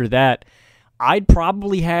tougher after that. I'd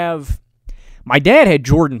probably have... My dad had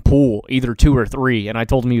Jordan Poole, either 2 or 3, and I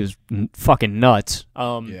told him he was fucking nuts.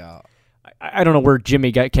 I don't know where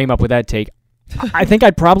Jimmy came up with that take. I think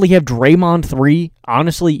I'd probably have Draymond 3,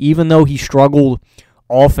 honestly, even though he struggled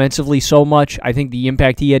offensively so much. I think the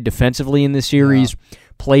impact he had defensively in this series,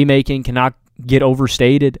 playmaking, get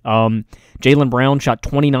overstated. Jaylen Brown shot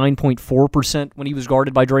 29.4% when he was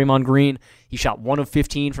guarded by Draymond Green. He shot 1 of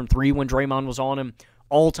 15 from 3 when Draymond was on him.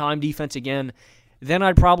 All-time defense again. Then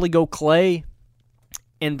I'd probably go Clay,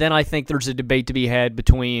 and then I think there's a debate to be had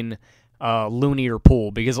between Looney or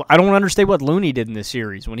Poole, because I don't understand what Looney did in this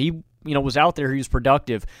series. When he was out there, he was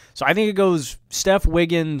productive. So I think it goes Steph,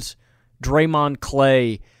 Wiggins, Draymond,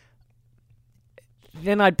 Clay.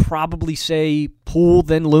 Then I'd probably say Poole,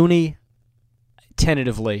 then Looney,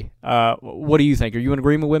 tentatively. What do you think? Are you in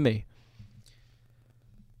agreement with me?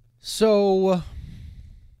 So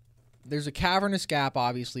there's a cavernous gap,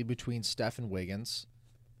 obviously, between Steph and Wiggins.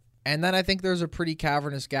 And then I think there's a pretty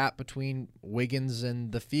cavernous gap between Wiggins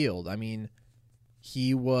and the field. I mean,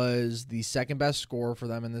 he was the second best scorer for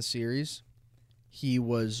them in this series. He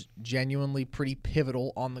was genuinely pretty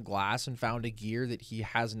pivotal on the glass and found a gear that he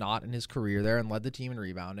has not in his career there and led the team in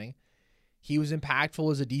rebounding. He was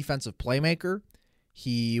impactful as a defensive playmaker.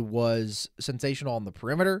 He was sensational on the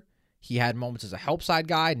perimeter. He had moments as a help side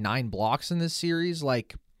guy, 9 blocks in this series.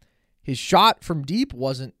 Like, his shot from deep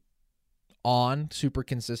wasn't on super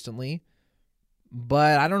consistently,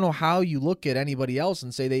 but I don't know how you look at anybody else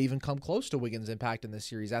and say they even come close to Wiggins' impact in this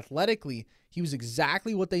series. Athletically, he was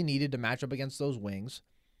exactly what they needed to match up against those wings.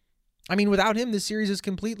 I mean, without him, this series is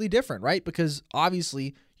completely different, right? Because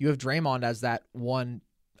obviously you have Draymond as that one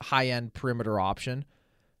high-end perimeter option,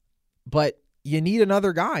 but you need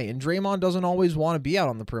another guy, and Draymond doesn't always want to be out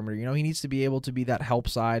on the perimeter. He needs to be able to be that help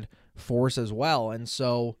side force as well. And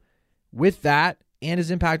so with that, and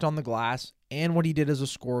his impact on the glass, and what he did as a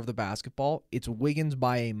scorer of the basketball, it's Wiggins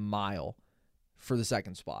by a mile for the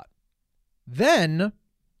second spot. Then,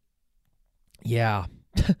 yeah,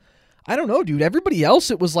 I don't know, dude. Everybody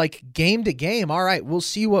else, it was like game to game. All right, we'll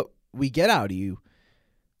see what we get out of you.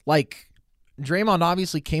 Like, Draymond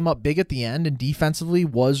obviously came up big at the end and defensively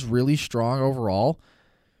was really strong overall,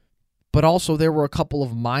 but also there were a couple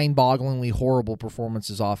of mind-bogglingly horrible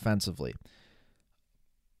performances offensively.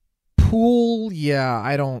 Poole, yeah,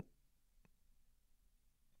 I don't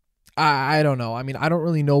know. I mean, I don't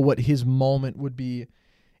really know what his moment would be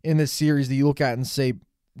in this series that you look at and say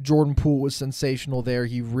Jordan Poole was sensational there.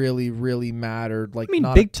 He really, really mattered. Like,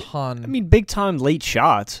 not a ton. Big time late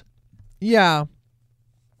shots. Yeah.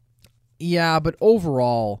 Yeah, but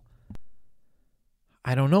overall,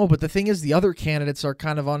 I don't know. But the thing is, the other candidates are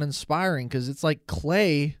kind of uninspiring because it's like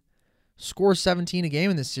Clay scores 17 a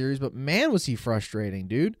game in this series, but man, was he frustrating,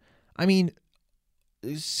 dude. I mean,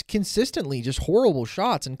 consistently just horrible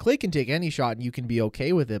shots, and Clay can take any shot and you can be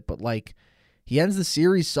okay with it, but like, he ends the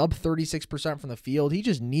series sub 36% from the field. He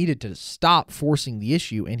just needed to stop forcing the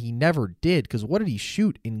issue, and he never did, because what did he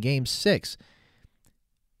shoot in Game 6?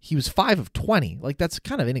 He was 5 of 20. Like, that's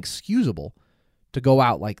kind of inexcusable to go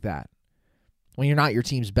out like that when you're not your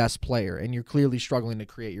team's best player and you're clearly struggling to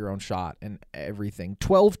create your own shot and everything.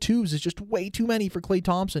 12 twos is just way too many for Klay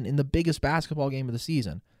Thompson in the biggest basketball game of the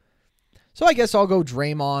season. So I guess I'll go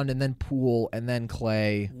Draymond and then Poole and then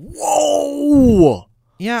Clay. Whoa!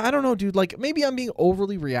 Yeah, I don't know, dude. Like, maybe I'm being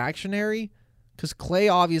overly reactionary because Clay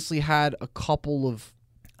obviously had a couple of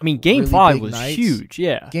Game really 5 big was nights. huge,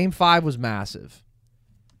 yeah. Game 5 was massive.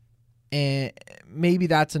 And maybe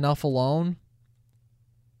that's enough alone.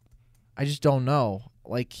 I just don't know.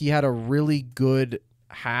 Like, he had a really good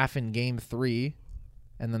half in Game 3,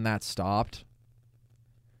 and then that stopped.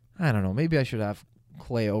 I don't know. Maybe I should have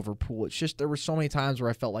Clay over Poole. It's just there were so many times where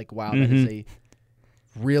I felt like, wow, that is a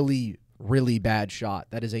really, really bad shot.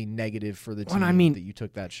 That is a negative for the team that you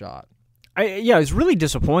took that shot. Yeah, it's really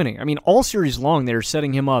disappointing. I mean, all series long, they're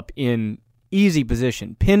setting him up in easy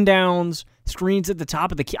position. Pin downs, screens at the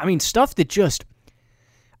top of the key. I mean, stuff that just...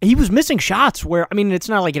 He was missing shots where... I mean, it's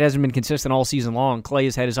not like it hasn't been consistent all season long. Clay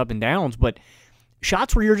has had his up and downs, but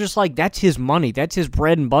shots where you're just like, that's his money. That's his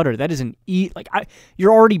bread and butter. That is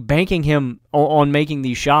you're already banking him on making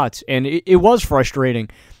these shots, and it was frustrating.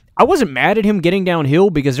 I wasn't mad at him getting downhill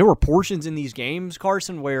because there were portions in these games,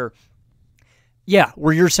 Carson, where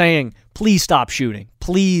you're saying, please stop shooting.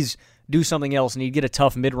 Please do something else, and he'd get a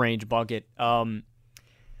tough mid-range bucket.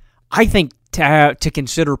 I think to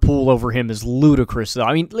consider Poole over him is ludicrous, though.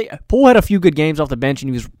 I mean, Poole had a few good games off the bench, and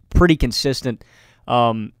he was pretty consistent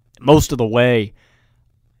most of the way.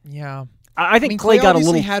 Yeah. I think Clay got a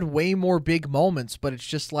little... had way more big moments, but it's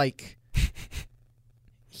just like...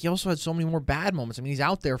 he also had so many more bad moments. I mean, he's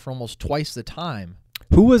out there for almost twice the time.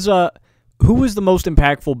 Who was the most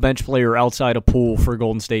impactful bench player outside of Poole for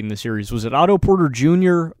Golden State in the series? Was it Otto Porter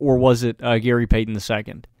Jr. or was it Gary Payton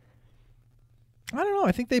II? I don't know.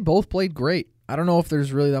 I think they both played great. I don't know if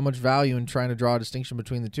there's really that much value in trying to draw a distinction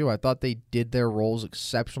between the two. I thought they did their roles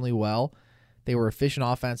exceptionally well. They were efficient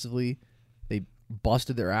offensively. They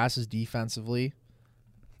busted their asses defensively.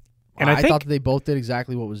 And I thought that they both did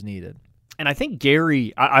exactly what was needed. And I think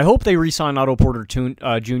Gary, I hope they re-sign Otto Porter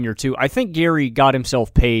Jr. too. I think Gary got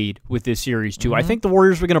himself paid with this series too. I think the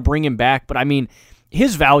Warriors were going to bring him back, but I mean,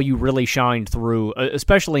 his value really shined through,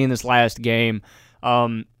 especially in this last game.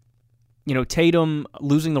 Tatum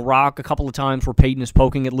losing the rock a couple of times where Payton is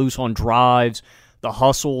poking it loose on drives, the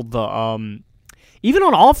hustle, even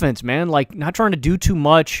on offense, man, like not trying to do too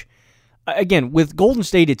much. Again, with Golden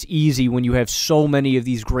State, it's easy when you have so many of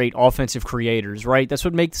these great offensive creators, right? That's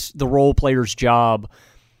what makes the role player's job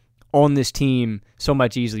on this team so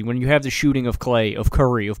much easier. When you have the shooting of Clay, of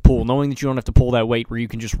Curry, of Poole, knowing that you don't have to pull that weight where you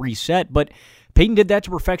can just reset. But Peyton did that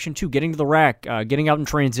to perfection, too, getting to the rack, getting out in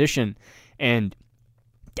transition. And,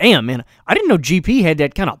 damn, man, I didn't know GP had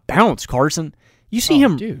that kind of bounce, Carson. You see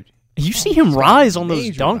him, dude. You see him rise on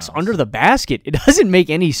those dunks under the basket. It doesn't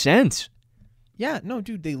make any sense. Yeah, no,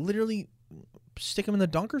 dude, they literally stick him in the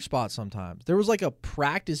dunker spot sometimes. There was like a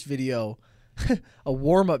practice video, a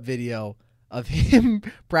warm-up video of him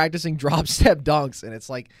practicing drop step dunks, and it's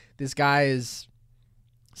like this guy is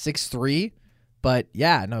 6'3", but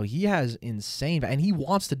yeah, no, he has insane, and he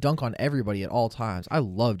wants to dunk on everybody at all times. I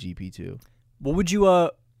love GP2. What's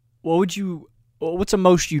the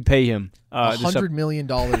most you'd pay him? $100 million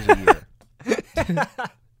a year.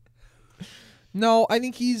 No, I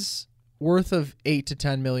think he's worth of $8 to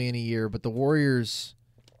 $10 million a year, but the Warriors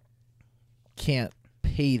can't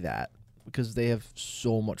pay that because they have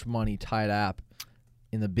so much money tied up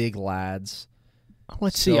in the big lads.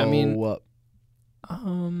 Let's see. I mean,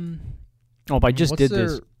 I just did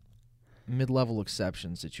this mid-level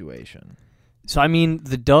exception situation. So I mean,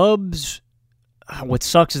 the Dubs. What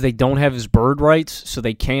sucks is they don't have his bird rights, so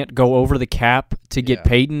they can't go over the cap to get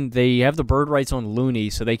Peyton. They have the bird rights on Looney,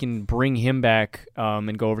 so they can bring him back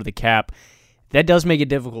and go over the cap. That does make it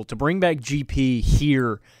difficult. To bring back GP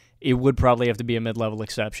here, it would probably have to be a mid-level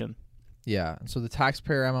exception. Yeah, so the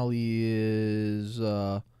taxpayer MLE is,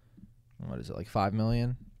 what is it, like $5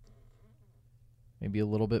 million? Maybe a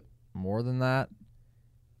little bit more than that?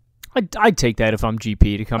 I'd take that if I'm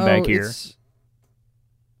GP to come back here.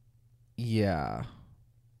 Yeah.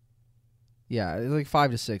 Yeah, it's like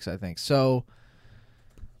 5 to 6, I think. So,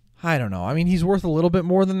 I don't know. I mean, he's worth a little bit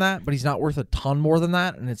more than that, but he's not worth a ton more than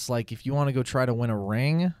that. And it's like, if you want to go try to win a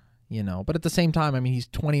ring, But at the same time, I mean, he's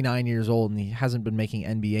 29 years old, and he hasn't been making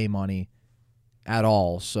NBA money at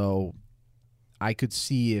all. So, I could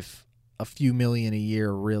see if a few million a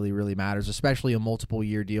year really, really matters, especially a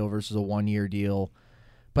multiple-year deal versus a one-year deal.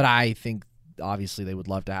 But I think obviously they would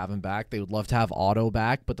love to have him back. They would love to have Otto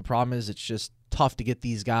back, but the problem is it's just tough to get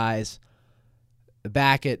these guys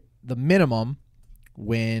back at the minimum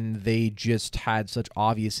when they just had such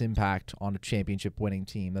obvious impact on a championship winning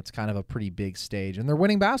team. That's kind of a pretty big stage, and they're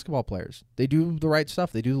winning basketball players. They do the right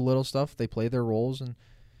stuff. They do the little stuff. They play their roles, and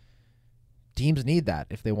teams need that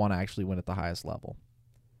if they want to actually win at the highest level.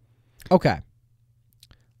 Okay.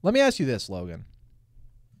 Let me ask you this, Logan.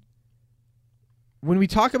 When we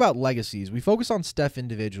talk about legacies, we focus on Steph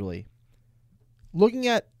individually. Looking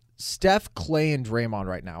at Steph, Clay, and Draymond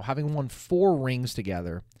right now, having won 4 rings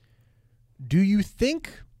together, do you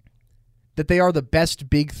think that they are the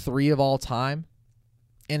best big three of all time?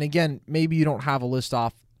 And again, maybe you don't have a list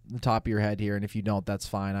off the top of your head here, and if you don't, that's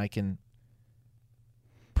fine. I can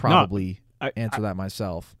probably answer that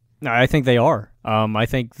myself. No, I think they are. I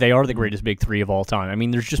think they are the greatest big three of all time. I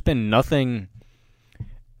mean, there's just been nothing...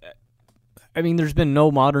 I mean, there's been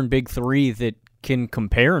no modern big three that can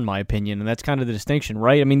compare, in my opinion, and that's kind of the distinction,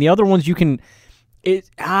 right? I mean, the other ones you can...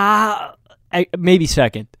 maybe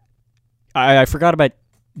second. I forgot about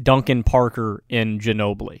Duncan, Parker, and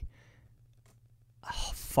Ginobili.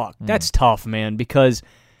 Oh, fuck. That's tough, man, because,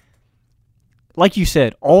 like you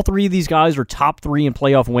said, all three of these guys are top 3 in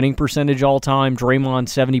playoff winning percentage all time. Draymond,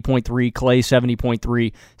 70.3. Clay,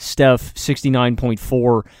 70.3. Steph,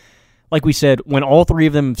 69.4. Like we said, when all three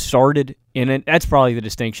of them started, and that's probably the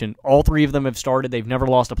distinction, all three of them have started, they've never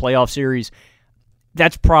lost a playoff series.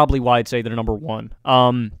 That's probably why I'd say they're number 1.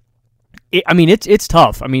 It's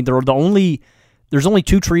tough. I mean, there's only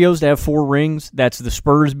 2 trios that have 4 rings. That's the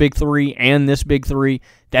Spurs big three and this big three.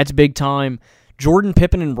 That's big time. Jordan,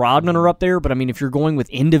 Pippen, and Rodman are up there, but I mean, if you're going with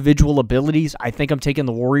individual abilities, I think I'm taking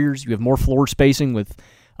the Warriors. You have more floor spacing with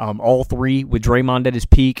all 3, with Draymond at his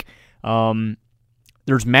peak.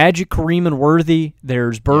 There's Magic, Kareem, and Worthy.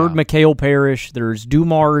 There's Bird, McHale, Parrish. There's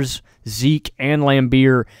Dumars, Zeke, and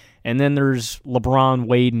Lambeer. And then there's LeBron,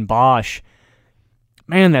 Wade, and Bosh.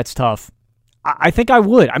 Man, that's tough. I think I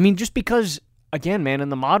would. I mean, just because, again, man, in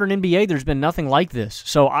the modern NBA, there's been nothing like this.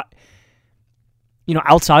 So,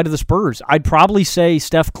 outside of the Spurs, I'd probably say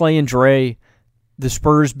Steph, Clay, and Dre, the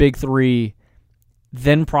Spurs big three,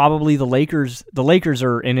 then probably the Lakers. The Lakers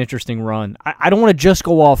are an interesting run. I don't want to just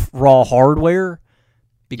go off raw hardware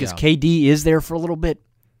because KD is there for a little bit.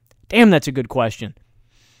 Damn, that's a good question.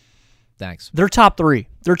 Thanks. They're top three.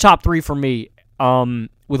 They're top three for me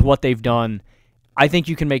with what they've done. I think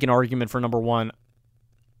you can make an argument for number one.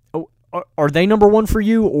 Oh, are they number one for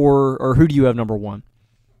you, or who do you have number one?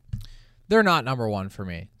 They're not number one for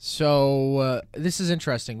me. So this is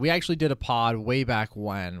interesting. We actually did a pod way back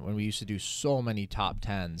when we used to do so many top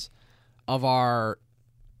 10s of our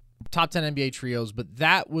top 10 NBA trios, but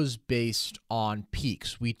that was based on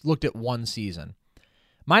peaks. We looked at one season.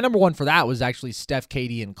 My number one for that was actually Steph,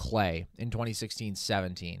 KD, and Clay in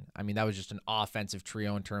 2016-17. I mean, that was just an offensive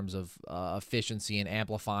trio in terms of efficiency and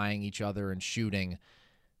amplifying each other and shooting.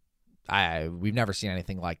 We've never seen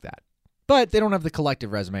anything like that. But they don't have the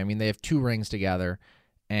collective resume. I mean, they have 2 rings together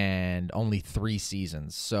and only 3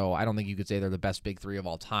 seasons. So I don't think you could say they're the best big three of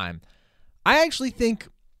all time. I actually think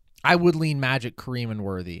I would lean Magic, Kareem, and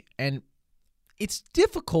Worthy. And it's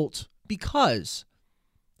difficult because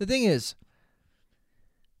the thing is,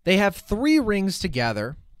 they have 3 rings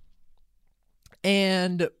together,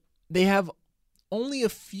 and they have only a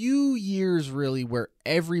few years, really, where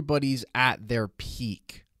everybody's at their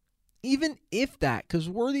peak. Even if that, because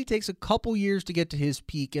Worthy takes a couple years to get to his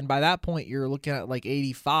peak, and by that point, you're looking at like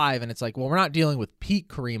 85, and it's like, well, we're not dealing with peak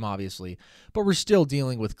Kareem, obviously, but we're still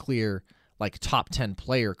dealing with clear, like, top 10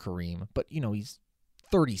 player Kareem. But, he's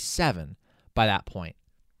 37 by that point.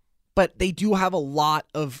 But they do have a lot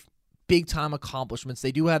of big-time accomplishments.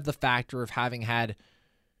 They do have the factor of having had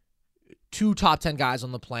 2 top 10 guys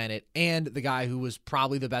on the planet and the guy who was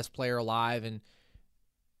probably the best player alive, and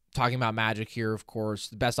talking about Magic here, of course,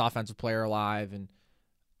 the best offensive player alive, and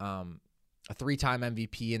a 3-time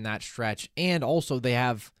MVP in that stretch. And also they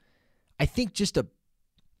have, I just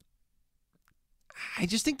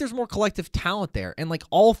think there's more collective talent there. And like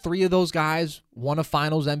all 3 of those guys won a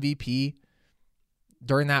finals MVP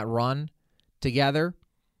during that run together.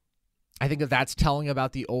 I think that's telling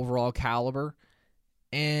about the overall caliber.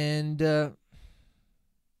 And I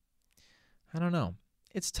don't know.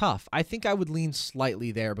 It's tough. I think I would lean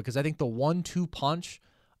slightly there because I think the 1-2 punch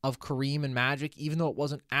of Kareem and Magic, even though it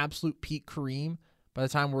wasn't absolute peak Kareem by the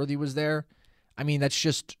time Worthy was there, I mean, that's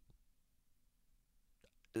just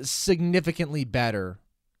significantly better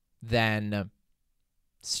than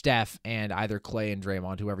Steph and either Clay and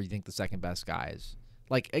Draymond, whoever you think the second best guy is.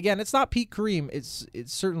 Like, again, it's not peak Kareem. It's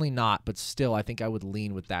certainly not, but still, I think I would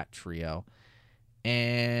lean with that trio.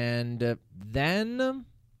 And then,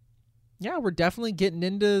 yeah, we're definitely getting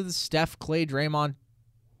into the Steph, Clay, Draymond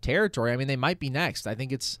territory. I mean, they might be next. I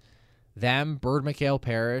think it's them, Bird, McHale,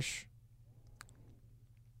 Parrish.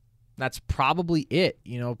 That's probably it.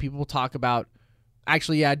 People talk about,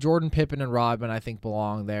 actually, yeah, Jordan, Pippen, and Rodman, I think,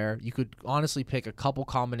 belong there. You could honestly pick a couple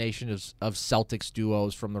combinations of Celtics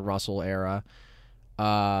duos from the Russell era.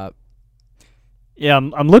 Yeah,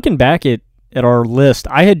 I'm looking back at our list.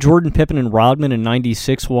 I had Jordan, Pippen, and Rodman in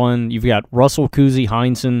 96 one. You've got Russell, Cousy,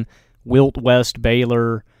 Heinsohn, Wilt, West,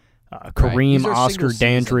 Baylor, Kareem, right. Oscar,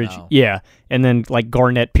 Dandridge. Yeah, and then like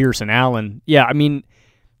Garnett, Pearson, Allen. Yeah, I mean,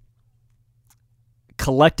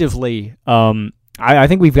 collectively, I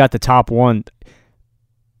think we've got the top one.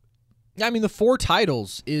 Yeah, I mean, the 4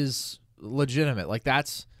 titles is legitimate. Like,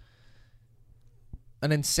 that's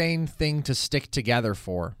an insane thing to stick together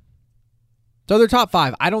for. So they're top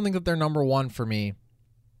 5. I don't think that they're number 1 for me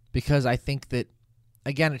because I think that,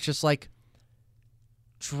 again, it's just like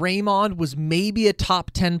Draymond was maybe a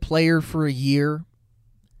top 10 player for a year.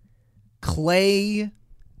 Clay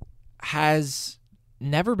has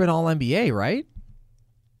never been All-NBA, right?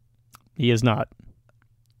 He is not.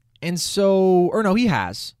 And so, or no, he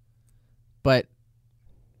has. But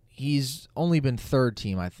he's only been 3rd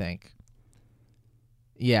team, I think.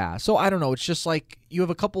 Yeah, so I don't know. It's just like you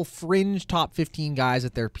have a couple fringe top 15 guys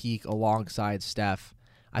at their peak alongside Steph.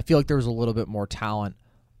 I feel like there was a little bit more talent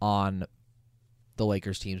on the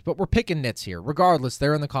Lakers teams. But we're picking nits here. Regardless,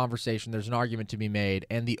 they're in the conversation. There's an argument to be made.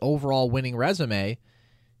 And the overall winning resume,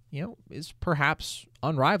 is perhaps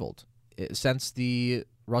unrivaled since the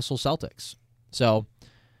Russell Celtics. So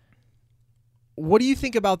what do you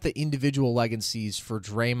think about the individual legacies for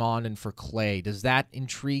Draymond and for Clay? Does that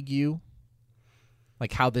intrigue you?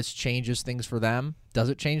 Like how this changes things for them? Does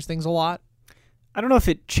it change things a lot? I don't know if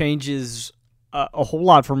it changes a whole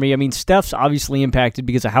lot for me. I mean, Steph's obviously impacted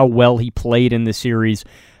because of how well he played in this series.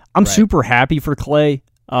 I'm super happy for Clay.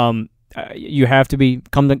 You have to be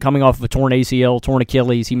coming off of a torn ACL, torn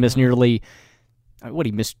Achilles. He missed nearly,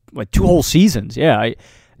 he missed 2 whole seasons. Yeah.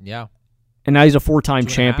 Yeah. And now he's a 4-time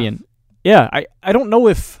champion. Yeah, I don't know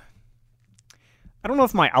if I don't know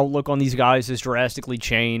if my outlook on these guys has drastically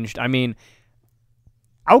changed. I mean,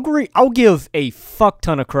 I'll give a fuck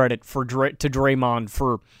ton of credit to Draymond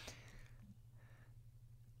for.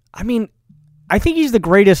 I mean, I think he's the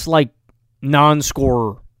greatest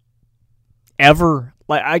non-scorer ever.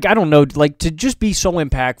 I don't know, to just be so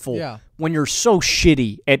impactful when you're so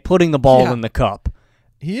shitty at putting the ball in the cup.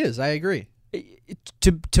 He is. I agree.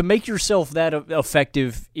 To make yourself that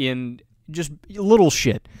effective in just little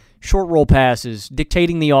shit, short roll passes,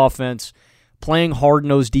 dictating the offense, playing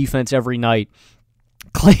hard-nosed defense every night.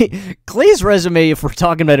 Clay's resume, if we're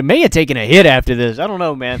talking about it, may have taken a hit after this. I don't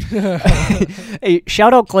know, man. Hey,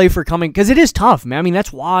 shout out Clay for coming, because it is tough, man. I mean,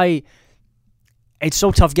 that's why it's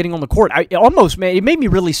so tough getting on the court. It made me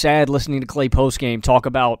really sad listening to Clay postgame talk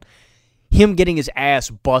about him getting his ass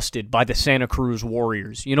busted by the Santa Cruz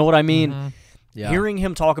Warriors. You know what I mean? Mm-hmm. Yeah. Hearing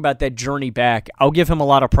him talk about that journey back, I'll give him a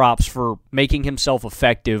lot of props for making himself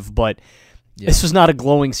effective, but this was not a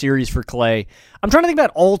glowing series for Clay. I'm trying to think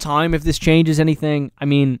about all time if this changes anything. I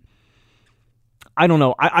mean, I don't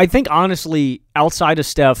know. I think, honestly, outside of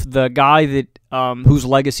Steph, the guy that whose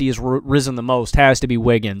legacy has risen the most has to be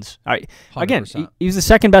Wiggins. Again, he's the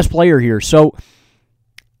second best player here, so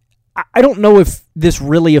I don't know if this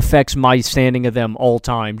really affects my standing of them all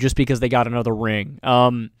time just because they got another ring.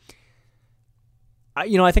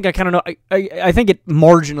 I think I kind of know. I think it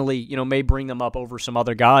marginally, may bring them up over some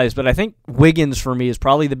other guys, but I think Wiggins for me is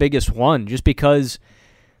probably the biggest one, just because,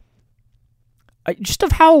 just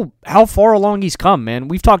of how far along he's come, man.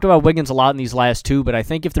 We've talked about Wiggins a lot in these last two, but I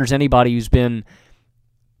think if there's anybody who's been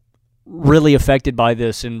really affected by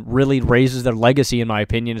this and really raises their legacy, in my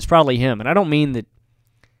opinion, it's probably him. And I don't mean that.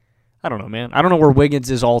 I don't know, man. I don't know where Wiggins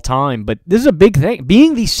is all time, but this is a big thing.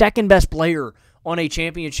 Being the second best player on a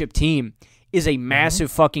championship team is a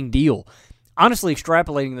massive fucking deal. Honestly,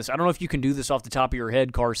 extrapolating this, I don't know if you can do this off the top of your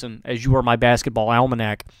head, Carson, as you are my basketball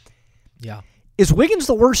almanac. Yeah. Is Wiggins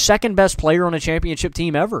the worst second best player on a championship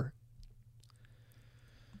team ever?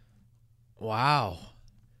 Wow.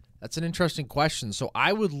 That's an interesting question. So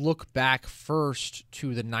I would look back first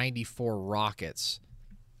to the 94 Rockets.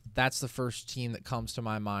 That's the first team that comes to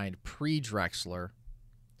my mind pre-Drexler.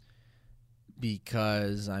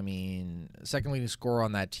 Because, second leading scorer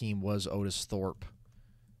on that team was Otis Thorpe.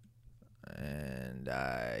 And,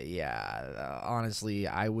 honestly,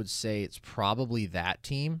 I would say it's probably that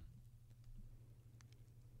team.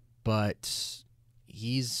 But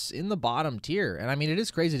he's in the bottom tier. And, it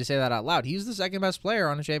is crazy to say that out loud. He's the second best player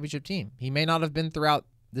on a championship team. He may not have been throughout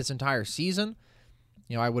this entire season.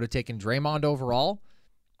 I would have taken Draymond overall.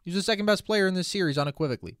 He's the second best player in this series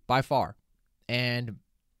unequivocally, by far. And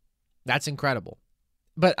that's incredible.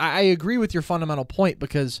 But I agree with your fundamental point,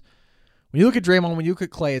 because when you look at Draymond, when you look at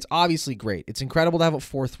Clay, it's obviously great. It's incredible to have a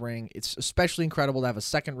fourth ring. It's especially incredible to have a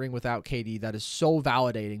second ring without KD. That is so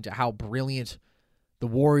validating to how brilliant the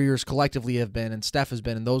Warriors collectively have been, and Steph has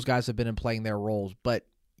been, and those guys have been in playing their roles. But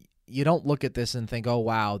you don't look at this and think, oh,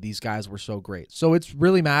 wow, these guys were so great. So it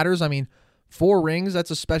really matters. 4 rings, that's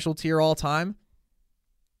a special tier all time.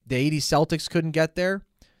 The 80 Celtics couldn't get there.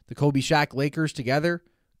 The Kobe Shaq Lakers together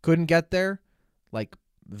couldn't get there.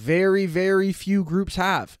 Very, very few groups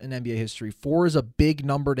have in NBA history. 4 is a big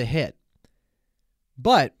number to hit.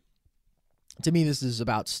 But to me, this is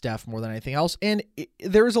about Steph more than anything else. And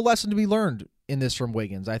there is a lesson to be learned in this from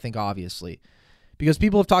Wiggins, I think, obviously. Because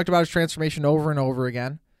people have talked about his transformation over and over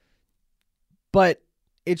again. But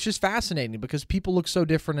it's just fascinating because people look so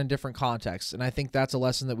different in different contexts. And I think that's a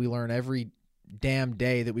lesson that we learn every damn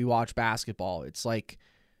day that we watch basketball. It's like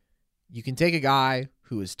you can take a guy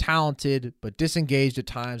who is talented but disengaged at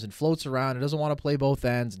times and floats around and doesn't want to play both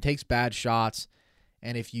ends and takes bad shots.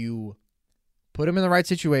 And if you put him in the right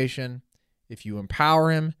situation, if you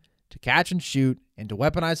empower him to catch and shoot and to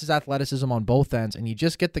weaponize his athleticism on both ends, and you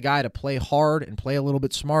just get the guy to play hard and play a little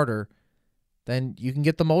bit smarter, then you can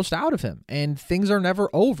get the most out of him. And things are never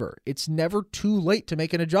over. It's never too late to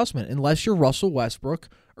make an adjustment unless you're Russell Westbrook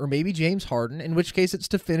or maybe James Harden, in which case it's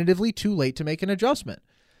definitively too late to make an adjustment.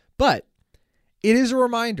 But it is a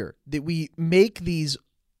reminder that we make these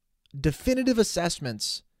definitive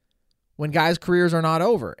assessments when guys' careers are not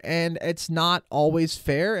over. And it's not always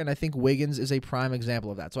fair, and I think Wiggins is a prime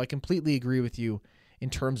example of that. So I completely agree with you in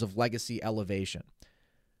terms of legacy elevation.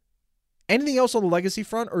 Anything else on the legacy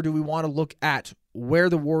front, or do we want to look at where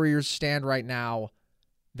the Warriors stand right now?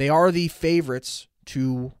 They are the favorites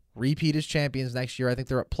to repeat as champions next year. I think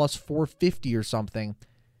they're at plus 450 or something.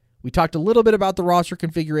 We talked a little bit about the roster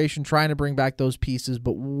configuration, trying to bring back those pieces,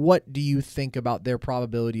 but what do you think about their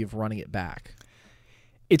probability of running it back?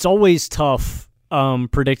 It's always tough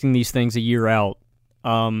predicting these things a year out.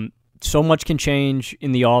 so much can change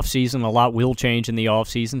in the offseason. A lot will change in the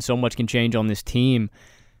offseason. So much can change on this team.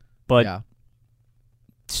 But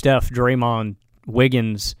Steph, Draymond,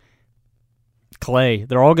 Wiggins, Clay,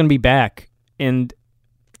 they're all going to be back. And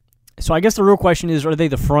so I guess the real question is, are they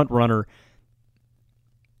the front runner?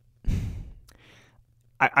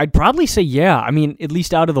 I'd probably say yeah. I mean, at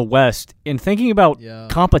least out of the West. And thinking about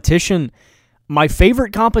competition, my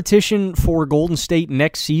favorite competition for Golden State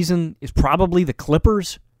next season is probably the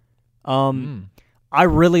Clippers. I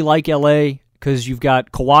really like LA because you've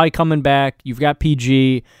got Kawhi coming back. You've got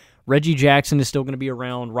PG. Reggie Jackson is still going to be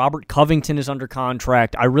around. Robert Covington is under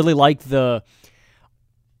contract. I really like the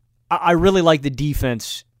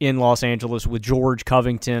defense in Los Angeles with George,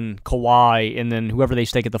 Covington, Kawhi, and then whoever they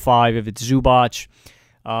stake at the 5, if it's Zubac.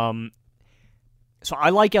 So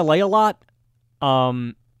I like LA a lot,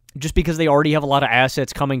 just because they already have a lot of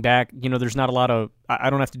assets coming back. There's not a lot of.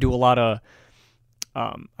 I don't have to do a lot of.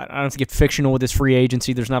 I don't have to get fictional with this free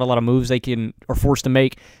agency. There's not a lot of moves they are forced to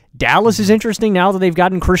make. Dallas is interesting now that they've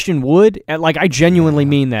gotten Christian Wood. And, I genuinely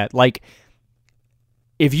mean that.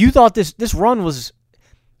 If you thought this run was,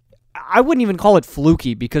 I wouldn't even call it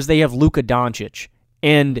fluky because they have Luka Doncic,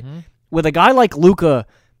 and with a guy like Luka.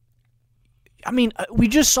 I mean, we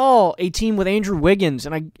just saw a team with Andrew Wiggins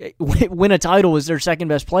and win a title as their second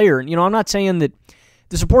best player. And, I'm not saying that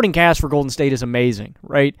the supporting cast for Golden State is amazing,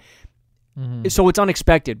 right? So it's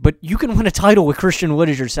unexpected. But you can win a title with Christian Wood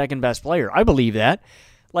as your second best player. I believe that.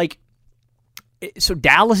 So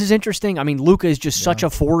Dallas is interesting. I mean, Luka is just such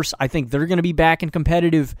a force. I think they're going to be back and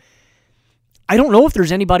competitive. I don't know if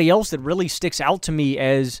there's anybody else that really sticks out to me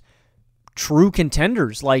as true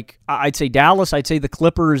contenders. I'd say Dallas, I'd say the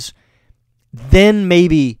Clippers. Then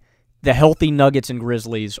maybe the healthy Nuggets and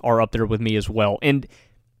Grizzlies are up there with me as well. And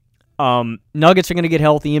Nuggets are going to get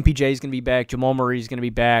healthy. MPJ is going to be back. Jamal Murray is going to be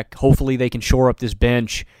back. Hopefully they can shore up this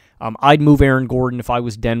bench. I'd move Aaron Gordon if I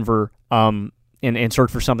was Denver and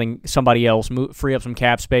search for somebody else, free up some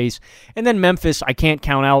cap space. And then Memphis, I can't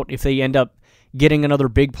count out if they end up getting another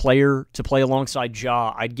big player to play alongside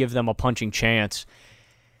Ja. I'd give them a punching chance.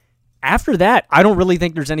 After that, I don't really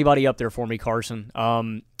think there's anybody up there for me, Carson.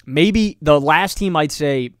 Maybe the last team I'd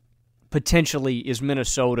say potentially is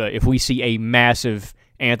Minnesota if we see a massive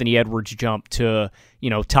Anthony Edwards jump to,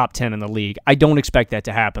 top 10 in the league. I don't expect that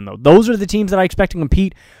to happen, though. Those are the teams that I expect to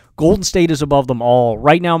compete. Golden State is above them all.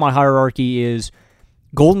 Right now, my hierarchy is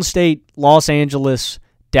Golden State, Los Angeles,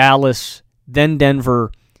 Dallas, then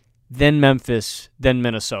Denver, then Memphis, then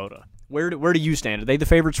Minnesota. Where do you stand? Are they the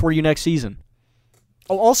favorites for you next season?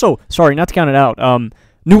 Oh, also, sorry, not to count it out,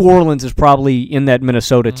 New Orleans is probably in that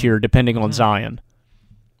Minnesota tier, depending on Zion.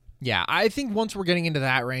 Yeah, I think once we're getting into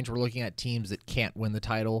that range, we're looking at teams that can't win the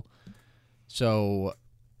title. So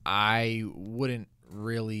I wouldn't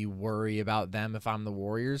really worry about them if I'm the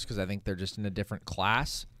Warriors because I think they're just in a different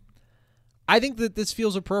class. I think that this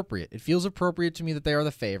feels appropriate. It feels appropriate to me that they are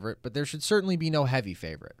the favorite, but there should certainly be no heavy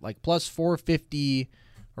favorite. Plus 450,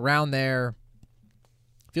 around there,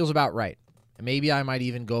 feels about right. Maybe I might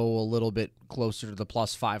even go a little bit closer to the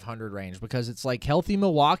plus 500 range because it's healthy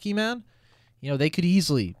Milwaukee, man. They could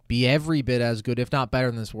easily be every bit as good, if not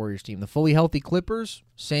better than this Warriors team. The fully healthy Clippers,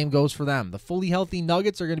 same goes for them. The fully healthy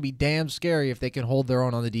Nuggets are going to be damn scary if they can hold their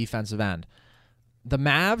own on the defensive end. The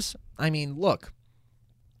Mavs, I mean, look,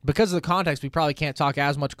 because of the context, we probably can't talk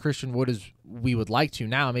as much Christian Wood as we would like to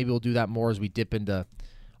now. Maybe we'll do that more as we dip into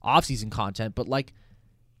offseason content. But,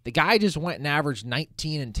 the guy just went and averaged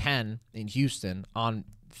 19 and 10 in Houston on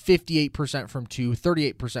 58% from 2,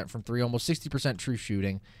 38% from 3, almost 60% true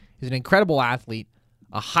shooting. He's an incredible athlete,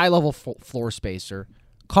 a high-level floor spacer,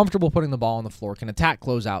 comfortable putting the ball on the floor, can attack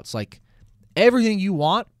closeouts. Everything you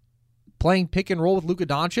want, playing pick and roll with Luka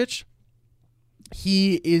Doncic,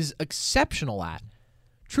 he is exceptional at.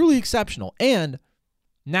 Truly exceptional. And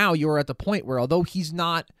now you're at the point where although he's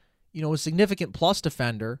not, a significant plus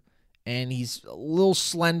defender, and he's a little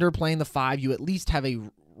slender playing the 5, you at least have a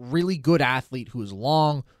really good athlete who is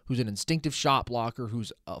long, who's an instinctive shot blocker,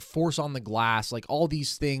 who's a force on the glass, all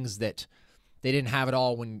these things that they didn't have at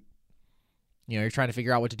all when, you're trying to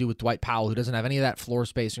figure out what to do with Dwight Powell, who doesn't have any of that floor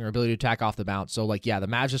spacing or ability to attack off the bounce. So, the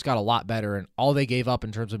Mavs just got a lot better, and all they gave up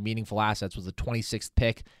in terms of meaningful assets was the 26th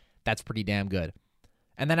pick. That's pretty damn good.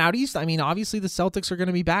 And then out east, I mean, obviously the Celtics are going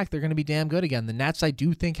to be back. They're going to be damn good again. The Nets, I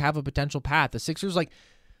do think, have a potential path. The Sixers,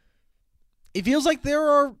 it feels like there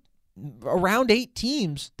are around 8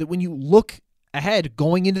 teams that when you look ahead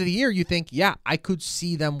going into the year, you think, yeah, I could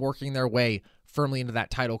see them working their way firmly into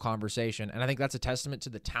that title conversation. And I think that's a testament to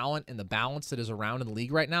the talent and the balance that is around in the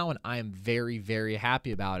league right now. And I am very, very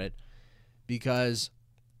happy about it because,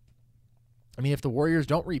 if the Warriors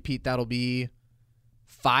don't repeat, that'll be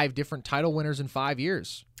 5 different title winners in 5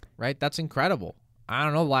 years, right? That's incredible. I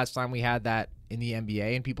don't know the last time we had that in the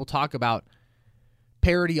NBA, and people talk about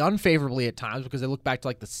parity unfavorably at times because they look back to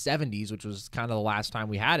like the 70s, which was kind of the last time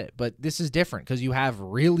we had it. But this is different because you have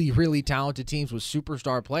really, really talented teams with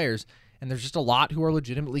superstar players, and there's just a lot who are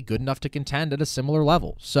legitimately good enough to contend at a similar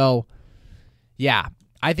level. So, yeah,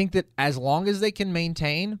 I think that as long as they can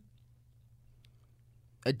maintain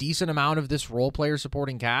a decent amount of this role player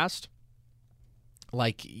supporting cast,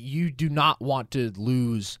 like, you do not want to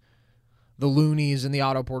lose the Loonies and the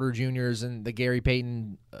Otto Porter Jr.'s and the Gary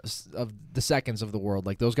Payton of the seconds of the world.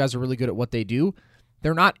 Like, those guys are really good at what they do.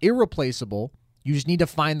 They're not irreplaceable. You just need to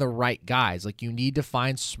find the right guys. Like, you need to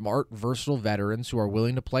find smart, versatile veterans who are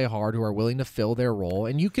willing to play hard, who are willing to fill their role,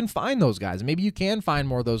 and you can find those guys. Maybe you can find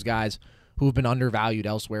more of those guys who have been undervalued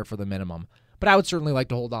elsewhere for the minimum. But I would certainly like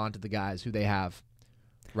to hold on to the guys who they have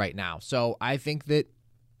right now. So I think that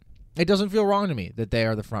it doesn't feel wrong to me that they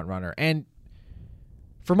are the front runner. And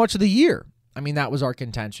for much of the year, I mean, that was our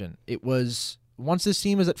contention. It was, once this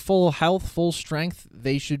team is at full health, full strength,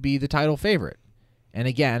 they should be the title favorite. And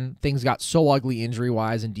again, things got so ugly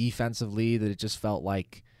injury-wise and defensively that it just felt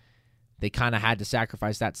like they kind of had to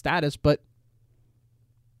sacrifice that status. But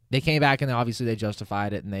they came back, and obviously they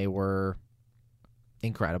justified it, and they were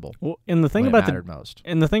incredible. Well, and the thing about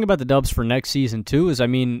the Dubs for next season too is, I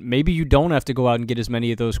mean, maybe you don't have to go out and get as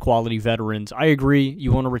many of those quality veterans. I agree.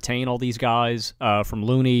 You want to retain all these guys, from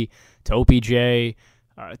Looney to OPJ,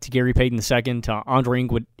 to Gary Payton II, to Andre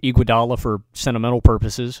Iguodala for sentimental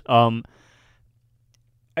purposes. I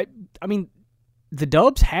mean, the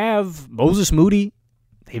Dubs have Moses Moody,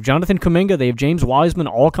 they have Jonathan Kuminga, they have James Wiseman,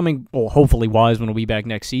 all coming. Well, hopefully Wiseman will be back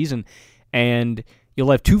next season, and you'll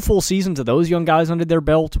have 2 full seasons of those young guys under their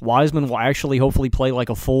belt. Wiseman will actually hopefully play like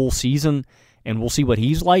a full season, and we'll see what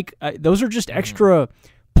he's like. Those are just extra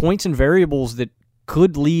points and variables that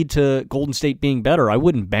could lead to Golden State being better. I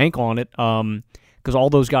wouldn't bank on it because all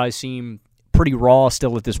those guys seem pretty raw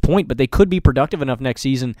still at this point, but they could be productive enough next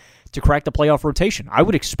season to crack the playoff rotation. I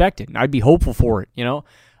would expect it, and I'd be hopeful for it, you know?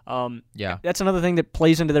 Yeah, that's another thing that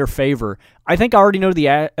plays into their favor. I think I already know the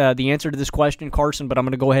answer to this question, Carson, but I'm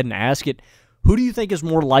going to go ahead and ask it. Who do you think is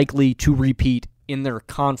more likely to repeat in their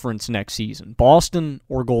conference next season, Boston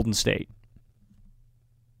or Golden State?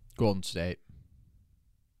 Golden State.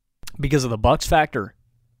 Because of the Bucks factor?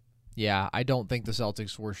 Yeah, I don't think the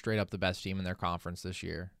Celtics were straight up the best team in their conference this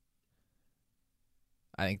year.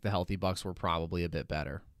 I think the healthy Bucks were probably a bit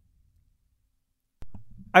better.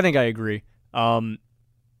 I think I agree. And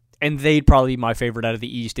they'd probably be my favorite out of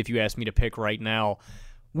the East if you asked me to pick right now.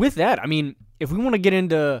 With that, I mean, if we want to get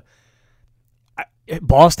into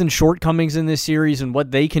Boston's shortcomings in this series and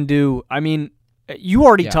what they can do, I mean, you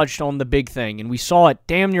already touched on the big thing, and we saw it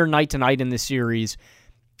damn near night to night in this series,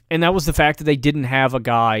 and that was the fact that they didn't have a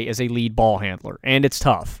guy as a lead ball handler, and it's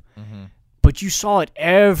tough. Mm-hmm. But you saw it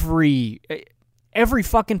every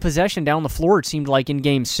fucking possession down the floor, it seemed like, in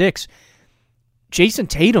Game 6. Jason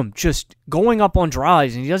Tatum just going up on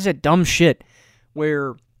drives, and he does that dumb shit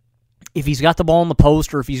where if he's got the ball in the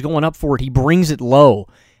post or if he's going up for it, he brings it low.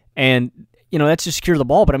 And, you know, that's to secure the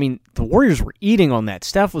ball. But, I mean, the Warriors were eating on that.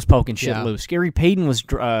 Steph was poking shit loose. Gary Payton was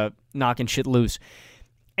knocking shit loose.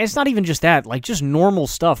 And it's not even just that. Like, just normal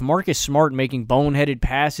stuff. Marcus Smart making boneheaded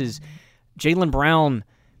passes. Jaylen Brown,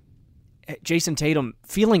 Jason Tatum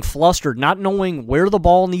feeling flustered, not knowing where the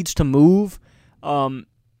ball needs to move, and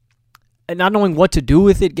not knowing what to do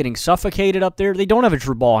with it, getting suffocated up there. They don't have a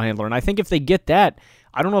true ball handler. And I think if they get that,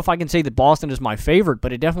 I don't know if I can say that Boston is my favorite,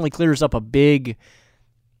 but it definitely clears up a big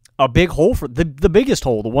hole for the biggest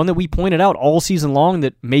hole, the one that we pointed out all season long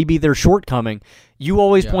that may be their shortcoming. You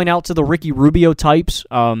always point out to the Ricky Rubio types.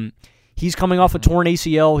 He's coming off a torn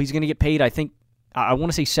ACL. He's going to get paid, I think, I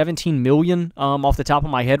want to say $17 million off the top of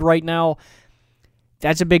my head right now.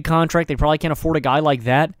 That's a big contract. They probably can't afford a guy like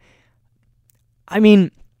that. I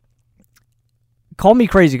mean, call me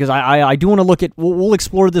crazy because I do want to look at, we'll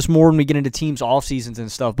explore this more when we get into teams' off seasons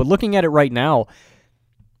and stuff, but looking at it right now,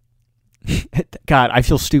 God, I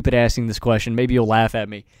feel stupid asking this question. Maybe you'll laugh at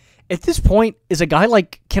me. At this point,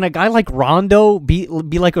 can a guy like Rondo be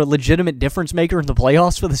like a legitimate difference maker in the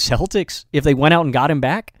playoffs for the Celtics if they went out and got him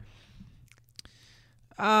back?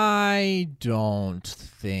 I don't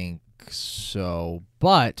think so,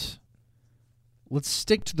 but let's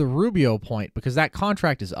stick to the Rubio point because that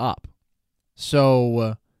contract is up.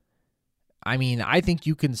 So, I mean, I think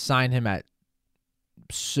you can sign him at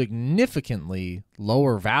significantly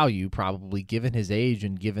lower value, probably, given his age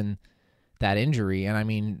and given that injury. And, I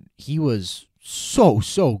mean, he was so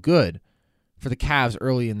good for the Cavs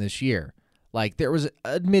early in this year. Like, there was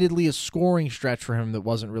admittedly a scoring stretch for him that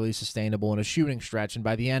wasn't really sustainable and a shooting stretch, and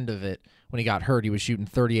by the end of it, when he got hurt, he was shooting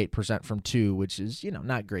 38% from 2, which is,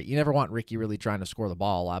 not great. You never want Ricky really trying to score the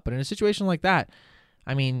ball a lot, but in a situation like that,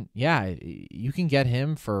 I mean, yeah, you can get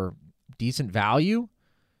him for decent value.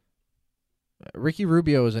 Ricky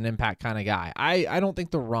Rubio is an impact kind of guy. I don't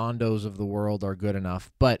think the Rondos of the world are good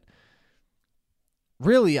enough, but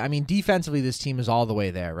really, I mean, defensively, this team is all the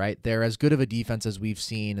way there, right? They're as good of a defense as we've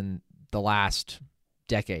seen in the last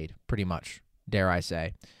decade, pretty much, dare I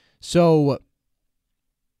say. So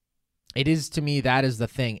it is, to me, that is the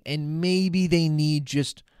thing. And maybe they need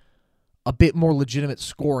just a bit more legitimate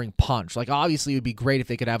scoring punch. Like, obviously, it would be great if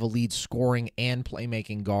they could have a lead scoring and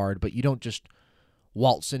playmaking guard, but you don't just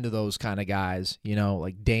waltz into those kind of guys.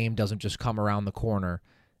 Like Dame doesn't just come around the corner.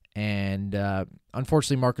 And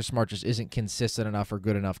unfortunately, Marcus Smart just isn't consistent enough or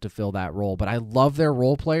good enough to fill that role. But I love their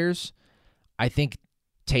role players. I think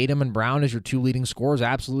Tatum and Brown as your 2 leading scorers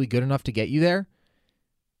absolutely good enough to get you there.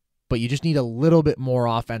 But you just need a little bit more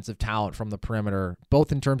offensive talent from the perimeter,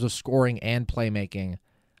 both in terms of scoring and playmaking,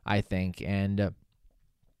 I think. And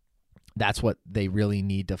that's what they really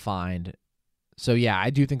need to find. So, yeah, I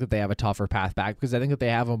do think that they have a tougher path back because I think that they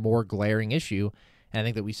have a more glaring issue. And I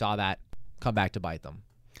think that we saw that come back to bite them.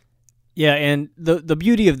 Yeah, and the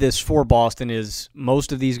beauty of this for Boston is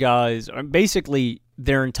most of these guys, basically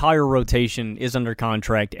their entire rotation is under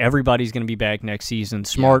contract. Everybody's going to be back next season.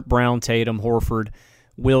 Smart, Brown, Tatum, Horford,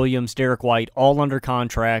 Williams, Derek White, all under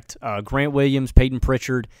contract. Grant Williams, Peyton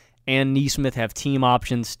Pritchard, and Nesmith have team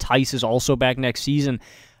options. Tice is also back next season.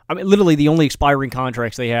 I mean, literally the only expiring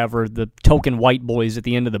contracts they have are the token white boys at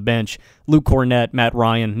the end of the bench, Luke Cornett, Matt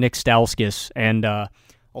Ryan, Nick Stauskas, and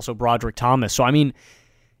also Broderick Thomas. So, I mean,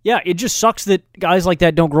 yeah, it just sucks that guys like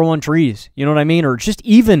that don't grow on trees. You know what I mean? Or just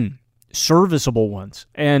even serviceable ones.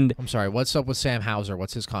 And I'm sorry, what's up with Sam Hauser?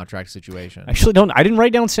 What's his contract situation? Actually, I didn't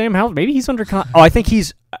write down Sam Hauser. Maybe he's under I think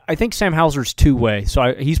Sam Hauser's 2-way,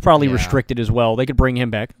 so he's probably restricted as well. They could bring him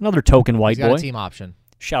back. Another token white boy. He's got a team option.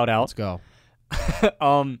 Shout out. Let's go.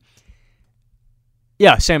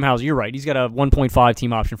 Yeah, Sam Hauser, you're right. He's got a 1.5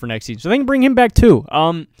 team option for next season, so they can bring him back too.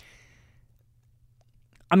 I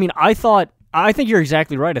mean, I think you're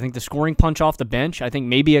exactly right. I think the scoring punch off the bench, I think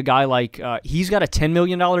maybe a guy like, he's got a $10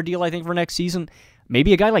 million deal, I think, for next season.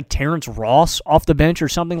 Maybe a guy like Terrence Ross off the bench or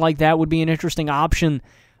something like that would be an interesting option.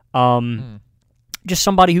 Just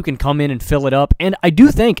somebody who can come in and fill it up. And I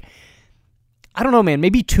do think, I don't know, man,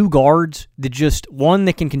 maybe 2 guards that just, one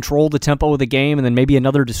that can control the tempo of the game and then maybe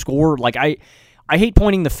another to score. Like, I hate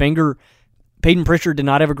pointing the finger. Peyton Pritchard did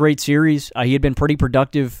not have a great series. He had been pretty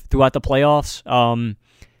productive throughout the playoffs.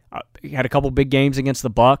 He had a couple big games against the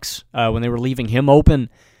Bucks when they were leaving him open.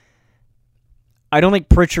 I don't think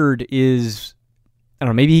Pritchard is, I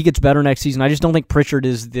don't know, maybe he gets better next season. I just don't think Pritchard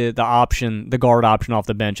is the option, the guard option off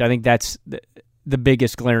the bench. I think that's the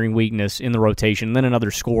biggest glaring weakness in the rotation, and then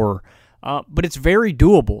another scorer. But it's very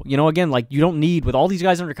doable. Again, like, you don't need, with all these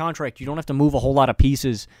guys under contract, you don't have to move a whole lot of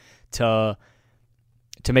pieces to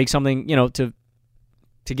make something,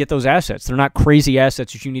 to get those assets. They're not crazy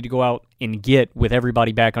assets that you need to go out and get with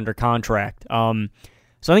everybody back under contract. So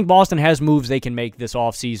I think Boston has moves they can make this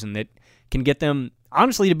offseason that can get them,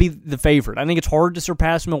 honestly, to be the favorite. I think it's hard to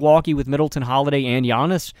surpass Milwaukee with Middleton, Holiday, and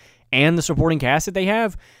Giannis and the supporting cast that they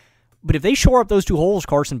have. But if they shore up those 2 holes,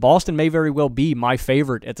 Carson, Boston may very well be my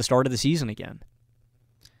favorite at the start of the season again.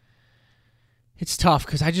 It's tough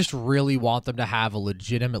because I just really want them to have a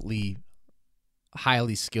legitimately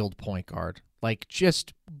highly skilled point guard. Like,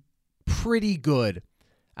 just pretty good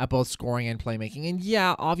at both scoring and playmaking. And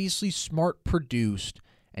yeah, obviously Smart produced,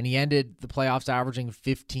 and he ended the playoffs averaging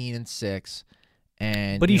 15 and 6.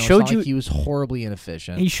 And but he showed you, like he was horribly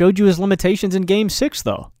inefficient. He showed you his limitations in Game 6,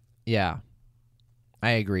 though. Yeah,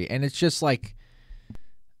 I agree. And it's just like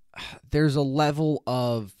there's a level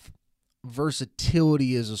of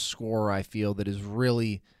versatility as a scorer, I feel, that is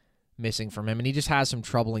really missing from him. And he just has some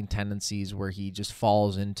troubling tendencies where he just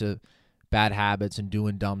falls into bad habits and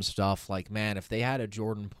doing dumb stuff. Like, man, if they had a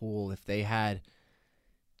Jordan Poole, if they had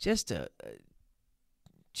just a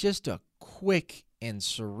quick and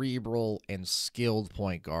cerebral and skilled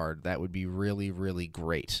point guard, that would be really, really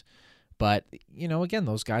great. But, again,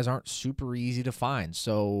 those guys aren't super easy to find.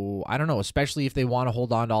 So, I don't know, especially if they want to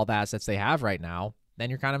hold on to all the assets they have right now, then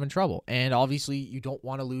you're kind of in trouble. And obviously, you don't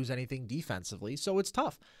want to lose anything defensively, so it's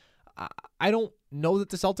tough. I don't know that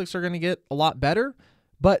the Celtics are going to get a lot better,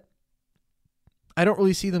 but I don't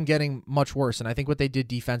really see them getting much worse. And I think what they did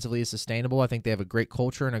defensively is sustainable. I think they have a great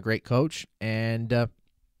culture and a great coach. And,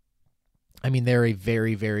 they're a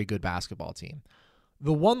very, very good basketball team.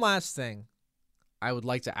 The one last thing I would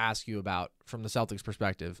like to ask you about from the Celtics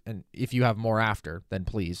perspective, and if you have more after, then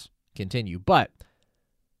please continue. But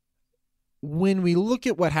when we look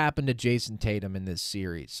at what happened to Jason Tatum in this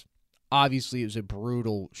series, obviously it was a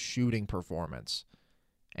brutal shooting performance,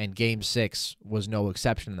 and Game 6 was no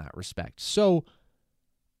exception in that respect. So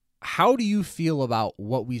how do you feel about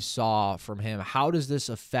what we saw from him? How does this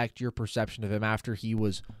affect your perception of him after he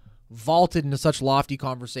was vaulted into such lofty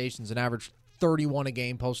conversations and averaged 31 a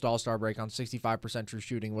game post All-Star break on 65% true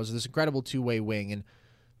shooting, was this incredible two-way wing, and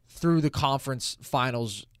through the conference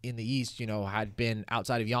finals in the East, had been,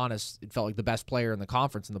 outside of Giannis, it felt like the best player in the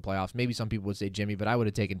conference in the playoffs. Maybe some people would say Jimmy, but I would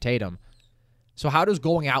have taken Tatum. So how does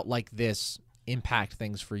going out like this impact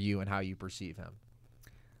things for you and how you perceive him?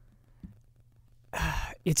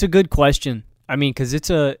 It's a good question. I mean, because it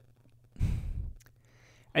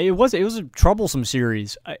was a troublesome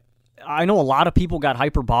series. I know a lot of people got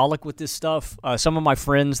hyperbolic with this stuff. Some of my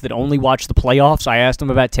friends that only watch the playoffs, I asked him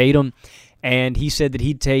about Tatum, and he said that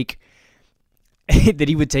he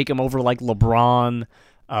would take him over like LeBron.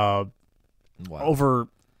 Over,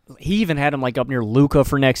 he even had him like up near Luka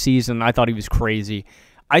for next season. I thought he was crazy.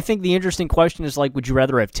 I think the interesting question is like, would you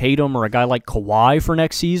rather have Tatum or a guy like Kawhi for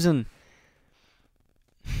next season?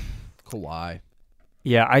 Kawhi.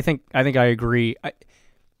 Yeah, I think I agree.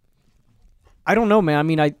 I don't know, man. I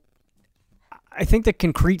mean, I think the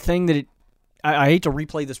concrete thing that I hate to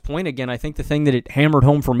replay this point again. I think the thing that it hammered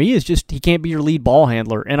home for me is just he can't be your lead ball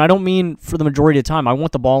handler. And I don't mean for the majority of the time. I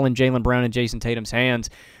want the ball in Jaylen Brown and Jason Tatum's hands,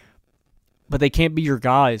 but they can't be your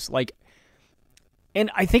guys.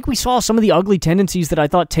 And I think we saw some of the ugly tendencies that I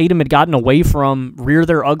thought Tatum had gotten away from rear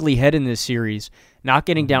their ugly head in this series. Not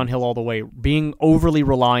getting downhill all the way, being overly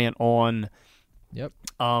reliant on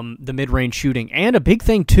the mid-range shooting. And a big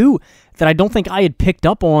thing, too, that I don't think I had picked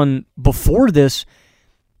up on before this,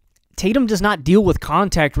 Tatum does not deal with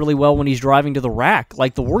contact really well when he's driving to the rack.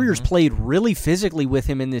 Like, the Warriors played really physically with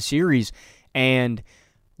him in this series, and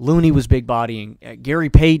Looney was big bodying. Gary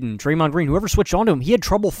Payton, Draymond Green, whoever switched onto him, he had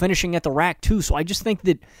trouble finishing at the rack, too. So I just think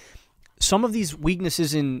that some of these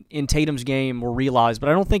weaknesses in Tatum's game were realized, but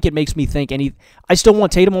I don't think it makes me think I still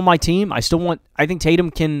want Tatum on my team. I think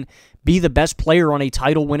Tatum can be the best player on a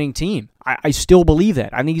title-winning team. I still believe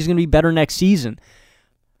that. I think he's going to be better next season.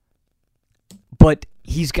 But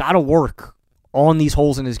he's got to work on these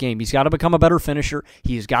holes in his game. He's got to become a better finisher.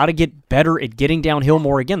 He's got to get better at getting downhill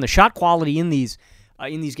more. Again, the shot quality in these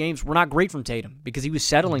games were not great from Tatum because he was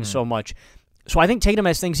settling so much. So I think Tatum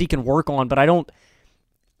has things he can work on, but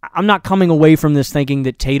I'm not coming away from this thinking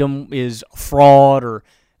that Tatum is a fraud or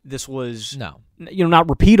this was not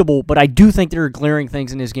repeatable, but I do think there are glaring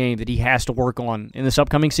things in his game that he has to work on in this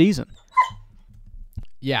upcoming season.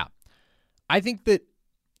 Yeah. I think that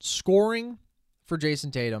scoring for Jason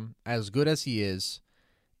Tatum, as good as he is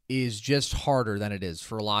just harder than it is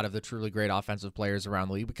for a lot of the truly great offensive players around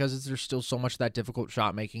the league because there's still so much of that difficult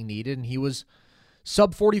shot making needed, and he was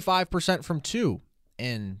sub 45% from two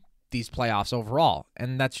in these playoffs overall,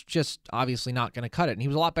 and that's just obviously not going to cut it. And he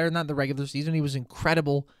was a lot better than that in the regular season. He was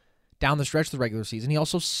incredible down the stretch of the regular season. He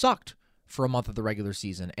also sucked for a month of the regular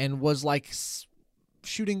season and was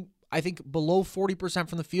shooting, I think, below 40%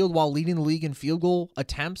 from the field while leading the league in field goal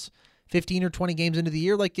attempts 15 or 20 games into the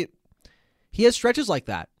year. He has stretches like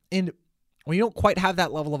that. And when you don't quite have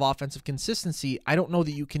that level of offensive consistency, I don't know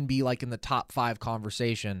that you can be in the top 5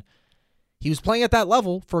 conversation. He was playing at that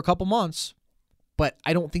level for a couple months, but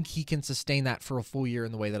I don't think he can sustain that for a full year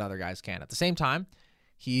in the way that other guys can. At the same time,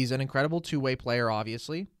 he's an incredible two-way player,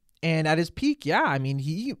 obviously. And at his peak,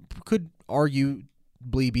 he could arguably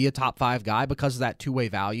be a top 5 guy because of that two-way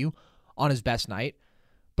value on his best night.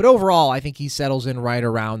 But overall, I think he settles in right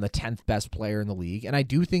around the 10th best player in the league. And I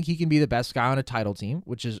do think he can be the best guy on a title team,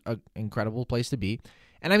 which is an incredible place to be.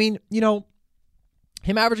 And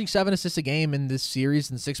him averaging 7 assists a game in this series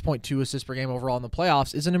and 6.2 assists per game overall in the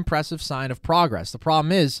playoffs is an impressive sign of progress. The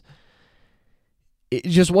problem is it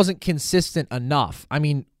just wasn't consistent enough.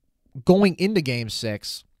 Going into Game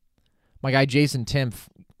 6, my guy Jason Timpf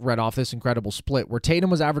read off this incredible split where Tatum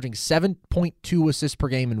was averaging 7.2 assists per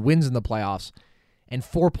game in wins in the playoffs and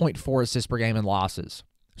 4.4 assists per game in losses.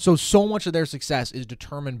 So much of their success is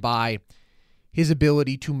determined by his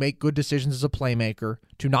ability to make good decisions as a playmaker,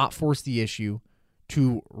 to not force the issue,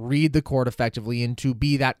 to read the court effectively, and to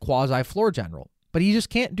be that quasi-floor general. But he just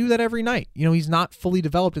can't do that every night. He's not fully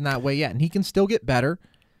developed in that way yet, and he can still get better.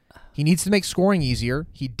 He needs to make scoring easier.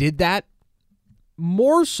 He did that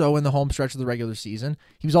more so in the home stretch of the regular season.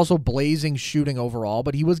 He was also blazing shooting overall,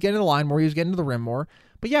 but he was getting to the line more. He was getting to the rim more.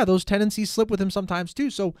 But yeah, those tendencies slip with him sometimes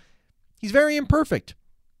too. So he's very imperfect,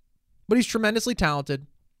 but he's tremendously talented.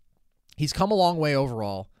 He's come a long way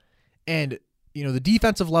overall. And the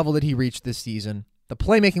defensive level that he reached this season, the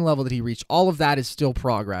playmaking level that he reached, all of that is still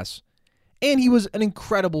progress. And he was an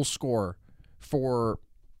incredible scorer for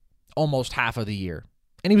almost half of the year.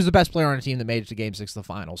 And he was the best player on a team that made it to Game 6 of the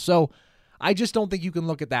finals. So I just don't think you can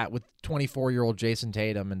look at that with 24-year-old Jason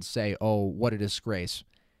Tatum and say, oh, what a disgrace.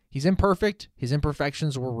 He's imperfect. His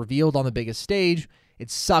imperfections were revealed on the biggest stage. It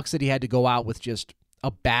sucks that he had to go out with just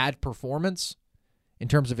a bad performance in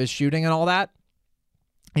terms of his shooting and all that.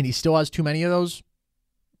 And he still has too many of those,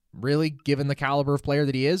 really, given the caliber of player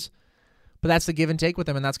that he is. But that's the give and take with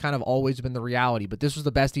him, and that's kind of always been the reality. But this was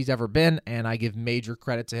the best he's ever been, and I give major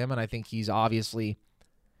credit to him, and I think he's obviously,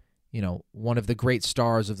 one of the great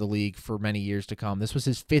stars of the league for many years to come. This was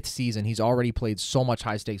his 5th season. He's already played so much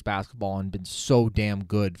high-stakes basketball and been so damn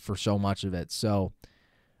good for so much of it. So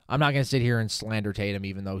I'm not going to sit here and slander Tatum,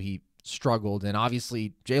 even though he struggled. And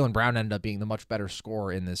obviously, Jaylen Brown ended up being the much better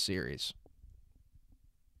scorer in this series.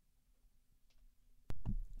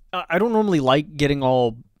 I don't normally like getting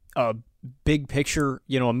all big picture,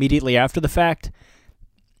 immediately after the fact.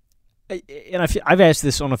 And I've asked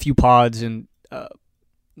this on a few pods and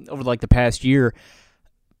over like the past year.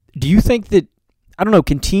 Do you think that, I don't know,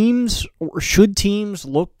 can teams or should teams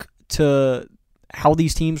look to how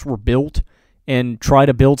these teams were built and try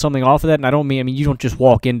to build something off of that? And I mean, you don't just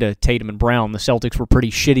walk into Tatum and Brown. The Celtics were pretty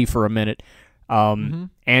shitty for a minute and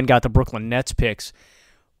got the Brooklyn Nets picks.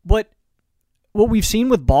 But what we've seen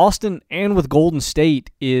with Boston and with Golden State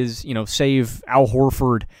is, save Al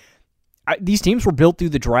Horford, these teams were built through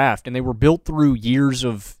the draft, and they were built through years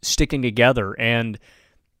of sticking together. And,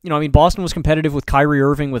 Boston was competitive with Kyrie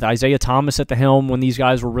Irving, with Isaiah Thomas at the helm when these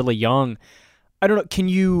guys were really young. I don't know,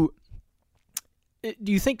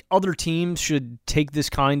 do you think other teams should take this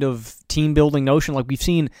kind of team-building notion? Like we've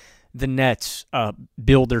seen the Nets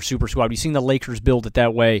build their super squad. We've seen the Lakers build it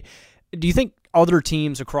that way. Do you think other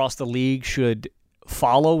teams across the league should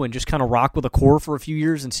follow and just kind of rock with a core for a few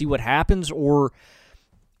years and see what happens? Or,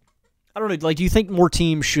 I don't know, do you think more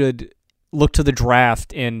teams should look to the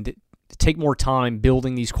draft and take more time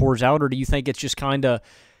building these cores out? Or do you think it's just kind of,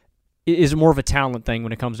 is it more of a talent thing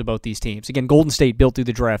when it comes to both these teams? Again, Golden State built through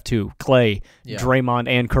the draft too. Clay, Draymond,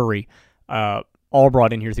 and Curry all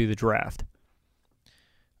brought in here through the draft.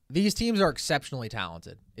 These teams are exceptionally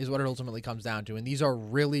talented, is what it ultimately comes down to. And these are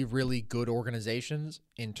really, really good organizations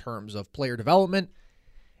in terms of player development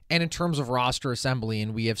and in terms of roster assembly.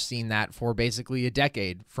 And we have seen that for basically a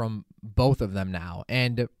decade from both of them now.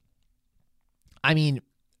 And,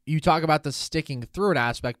 you talk about the sticking through it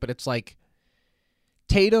aspect, but it's like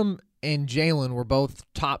Tatum and Jaylen were both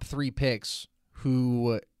top 3 picks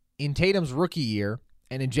who, in Tatum's rookie year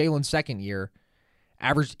and in Jaylen's second year,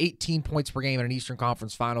 averaged 18 points per game in an Eastern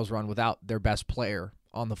Conference Finals run without their best player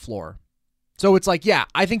on the floor. So it's like, yeah,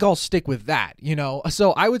 I think I'll stick with that,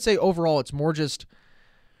 So I would say overall it's more just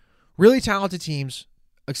really talented teams,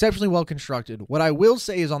 exceptionally well constructed. What I will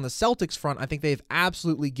say is on the Celtics front, I think they've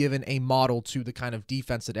absolutely given a model to the kind of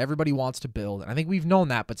defense that everybody wants to build. And I think we've known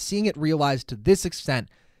that, but seeing it realized to this extent,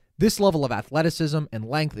 this level of athleticism and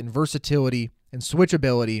length and versatility and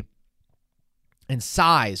switchability and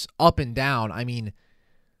size up and down,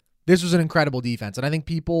 this was an incredible defense. And I think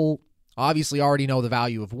people obviously already know the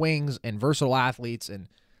value of wings and versatile athletes and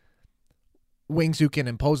wings who can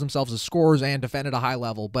impose themselves as scorers and defend at a high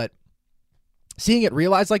level. But seeing it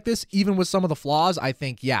realized like this, even with some of the flaws, I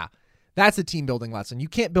think, yeah, that's a team-building lesson. You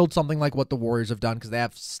can't build something like what the Warriors have done because they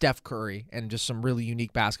have Steph Curry and just some really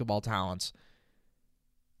unique basketball talents.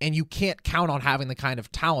 And you can't count on having the kind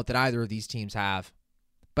of talent that either of these teams have.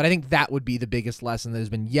 But I think that would be the biggest lesson that has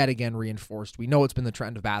been yet again reinforced. We know it's been the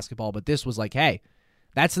trend of basketball, but this was like, hey,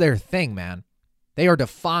 that's their thing, man. They are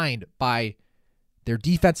defined by their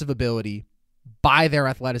defensive ability, by their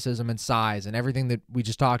athleticism and size and everything that we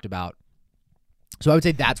just talked about. So I would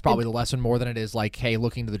say that's probably the lesson more than it is like, hey,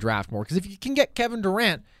 looking to the draft more. Because if you can get Kevin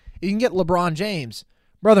Durant, you can get LeBron James,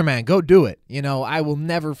 brother man, go do it. I will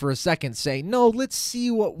never for a second say, no, let's see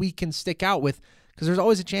what we can stick out with. Because there's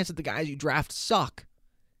always a chance that the guys you draft suck.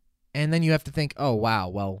 And then you have to think, oh, wow,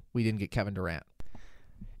 well, we didn't get Kevin Durant.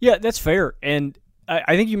 Yeah, that's fair. And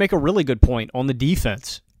I think you make a really good point on the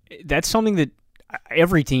defense. That's something that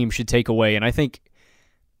every team should take away. And I think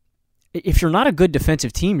if you're not a good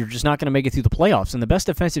defensive team, you're just not going to make it through the playoffs. And the best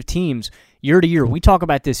defensive teams, year to year, we talk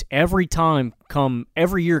about this every year come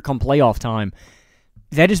playoff time.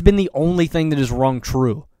 That has been the only thing that has rung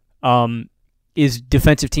true, is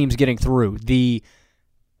defensive teams getting through. The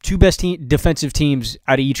two best defensive teams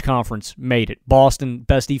out of each conference made it. Boston,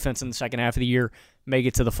 best defense in the second half of the year, make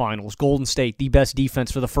it to the finals. Golden State, the best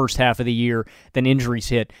defense for the first half of the year. Then injuries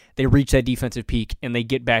hit. They reach that defensive peak, and they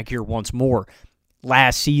get back here once more.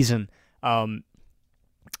 Last season,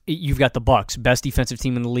 You've got the Bucks, best defensive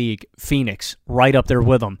team in the league. Phoenix, right up there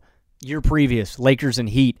with them. Year previous, Lakers and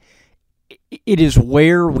Heat. It is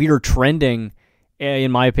where we are trending,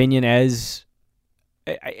 in my opinion, as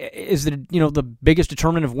the biggest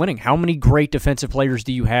determinant of winning. How many great defensive players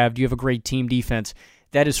do you have? Do you have a great team defense?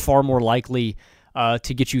 That is far more likely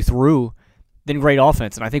to get you through than great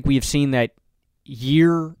offense. And I think we have seen that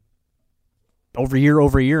year over year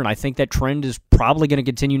over year, and I think that trend is probably going to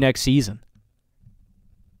continue next season.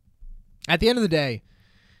 At the end of the day,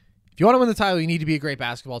 if you want to win the title, you need to be a great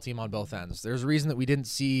basketball team on both ends. There's a reason that we didn't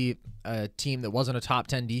see a team that wasn't a top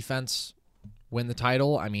 10 defense win the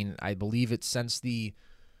title. I mean, I believe it's since the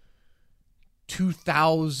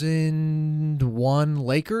 2001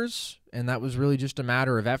 Lakers, and that was really just a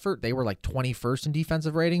matter of effort. They were like 21st in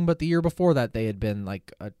defensive rating, but the year before that, they had been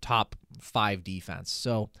like a top 5 defense.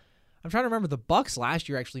 So I'm trying to remember. The Bucks last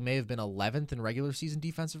year actually may have been 11th in regular season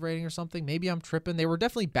defensive rating or something. Maybe I'm tripping. They were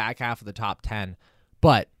definitely back half of the top 10,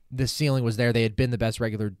 but the ceiling was there. They had been the best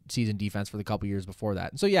regular season defense for the couple years before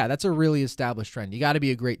that. And so, yeah, that's a really established trend. You got to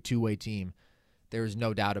be a great two-way team. There's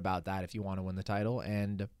no doubt about that if you want to win the title,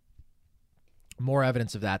 and more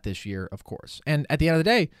evidence of that this year, of course. And at the end of the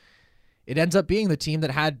day, it ends up being the team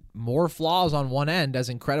that had more flaws on one end, as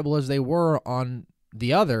incredible as they were on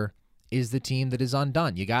the other, is the team that is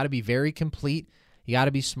undone. You got to be very complete. You got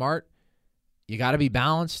to be smart. You got to be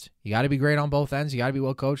balanced. You got to be great on both ends. You got to be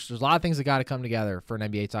well coached. There's a lot of things that got to come together for an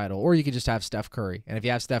NBA title. Or you could just have Steph Curry. And if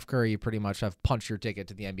you have Steph Curry, you pretty much have punched your ticket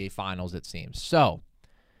to the NBA Finals, it seems. So,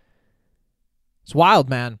 it's wild,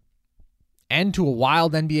 man. End to a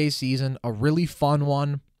wild NBA season. A really fun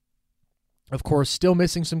one. Of course, still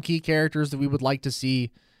missing some key characters that we would like to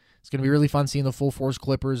see. It's going to be really fun seeing the full force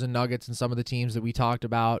Clippers and Nuggets and some of the teams that we talked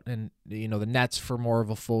about, and the Nets for more of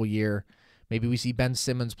a full year. Maybe we see Ben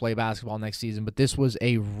Simmons play basketball next season, but this was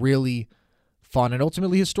a really fun and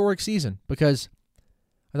ultimately historic season because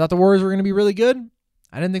I thought the Warriors were going to be really good.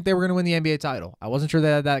 I didn't think they were going to win the NBA title. I wasn't sure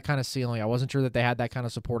they had that kind of ceiling. I wasn't sure that they had that kind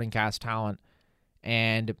of supporting cast talent,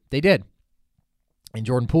 and they did. And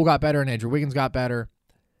Jordan Poole got better, and Andrew Wiggins got better.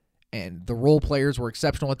 And the role players were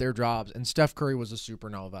exceptional at their jobs, and Steph Curry was a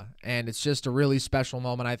supernova. And it's just a really special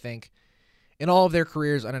moment, I think, in all of their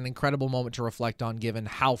careers, and an incredible moment to reflect on given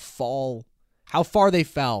how far they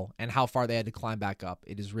fell and how far they had to climb back up.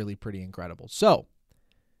 It is really pretty incredible. So,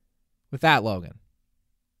 with that, Logan,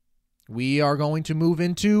 we are going to move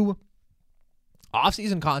into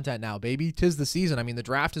off-season content now, baby. 'Tis the season. I mean, the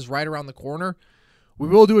draft is right around the corner. We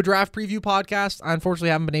will do a draft preview podcast. I unfortunately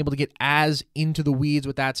haven't been able to get as into the weeds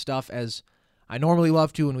with that stuff as I normally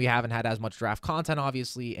love to, and we haven't had as much draft content,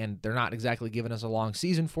 obviously, and they're not exactly giving us a long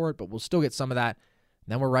season for it, but we'll still get some of that.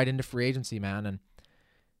 And then we're right into free agency, man, and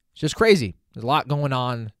it's just crazy. There's a lot going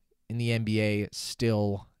on in the NBA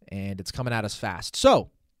still, and it's coming at us fast. So,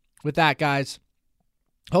 with that, guys,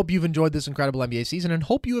 hope you've enjoyed this incredible NBA season, and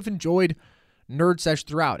hope you have enjoyed Nerd Sesh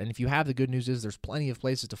throughout. And if you have, the good news is there's plenty of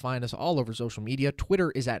places to find us all over social media. Twitter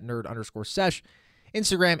is at nerd_sesh.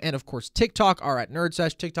 Instagram and, of course, TikTok are at Nerd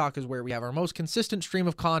Sesh. TikTok is where we have our most consistent stream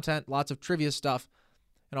of content, lots of trivia stuff,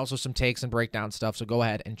 and also some takes and breakdown stuff. So go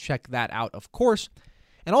ahead and check that out, of course.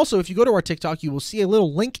 And also, if you go to our TikTok, you will see a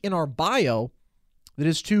little link in our bio that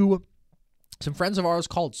is to some friends of ours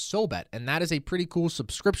called SoBet. And that is a pretty cool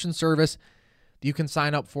subscription service you can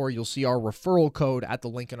sign up for. You'll see our referral code at the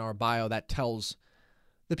link in our bio that tells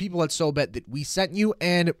the people at SoBet that we sent you,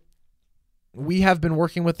 and we have been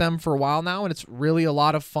working with them for a while now, and it's really a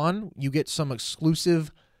lot of fun. You get some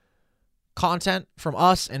exclusive content from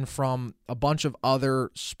us and from a bunch of other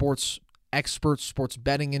sports experts, sports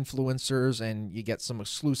betting influencers, and you get some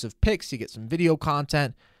exclusive picks, you get some video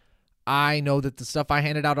content. I know that the stuff I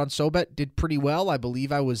handed out on SoBet did pretty well. I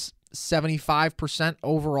believe I was 75%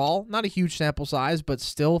 overall. Not a huge sample size, but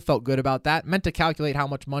still felt good about that. Meant to calculate how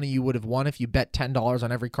much money you would have won if you bet $10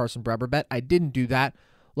 on every Carson Breber bet. I didn't do that.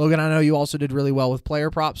 Logan, I know you also did really well with player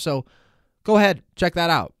props, so go ahead, check that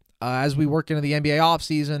out. As we work into the NBA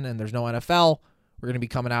offseason and there's no NFL, we're going to be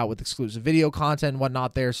coming out with exclusive video content and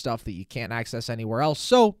whatnot there, stuff that you can't access anywhere else.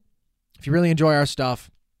 So if you really enjoy our stuff,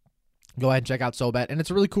 go ahead and check out SoBet. And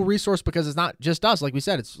it's a really cool resource because it's not just us. Like we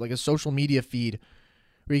said, it's like a social media feed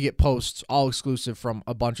where you get posts all exclusive from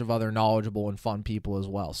a bunch of other knowledgeable and fun people as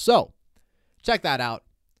well. So check that out.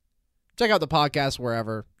 Check out the podcast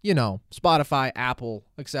wherever, Spotify, Apple,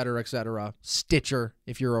 etc., Stitcher,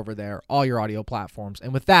 if you're over there, all your audio platforms.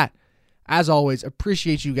 And with that, as always,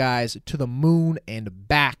 appreciate you guys to the moon and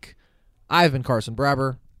back. I've been Carson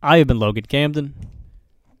Breber. I have been Logan Camden.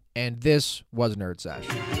 And this was Nerd Sesh.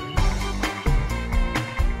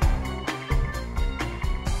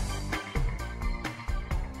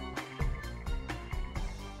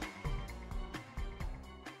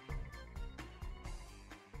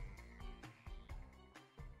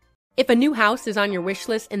 If a new house is on your wish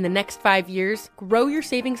list in the next 5 years, grow your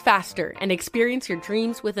savings faster and experience your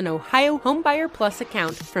dreams with an Ohio Homebuyer Plus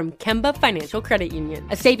account from Kemba Financial Credit Union.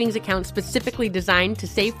 A savings account specifically designed to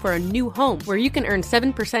save for a new home, where you can earn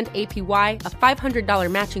 7% APY, a $500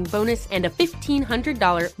 matching bonus, and a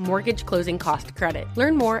 $1,500 mortgage closing cost credit.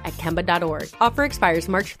 Learn more at Kemba.org. Offer expires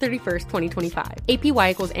March 31st, 2025. APY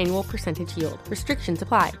equals annual percentage yield. Restrictions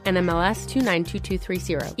apply. NMLS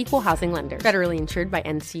 292230. Equal housing lender. Federally insured by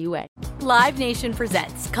NCUA. Live Nation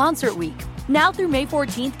presents Concert Week. Now through May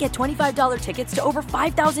 14th, get $25 tickets to over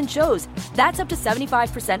 5,000 shows. That's up to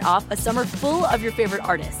 75% off a summer full of your favorite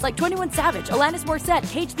artists like 21 Savage, Alanis Morissette,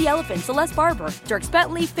 Cage the Elephant, Celeste Barber, Dierks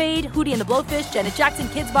Bentley, Fade, Hootie and the Blowfish, Janet Jackson,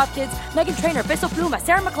 Kids Bop Kids, Meghan Trainor, Peso Pluma,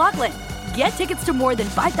 Sarah McLachlan. Get tickets to more than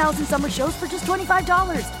 5,000 summer shows for just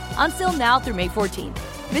 $25. Until now through May 14th.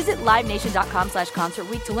 Visit LiveNation.com/Concert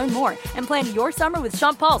Week to learn more and plan your summer with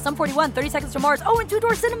Sean Paul, Sum 41, 30 Seconds to Mars, and Two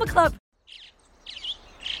Door Cinema Club.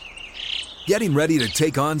 Getting ready to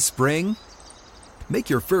take on spring? Make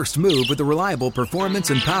your first move with the reliable performance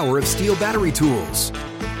and power of Steel battery tools.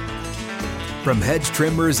 From hedge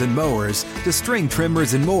trimmers and mowers to string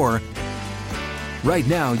trimmers and more, right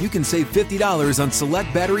now you can save $50 on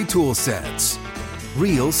select battery tool sets.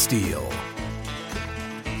 Real Steel.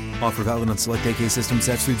 Offer valid on select AK system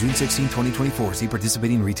sets through June 16, 2024. See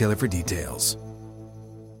participating retailer for details.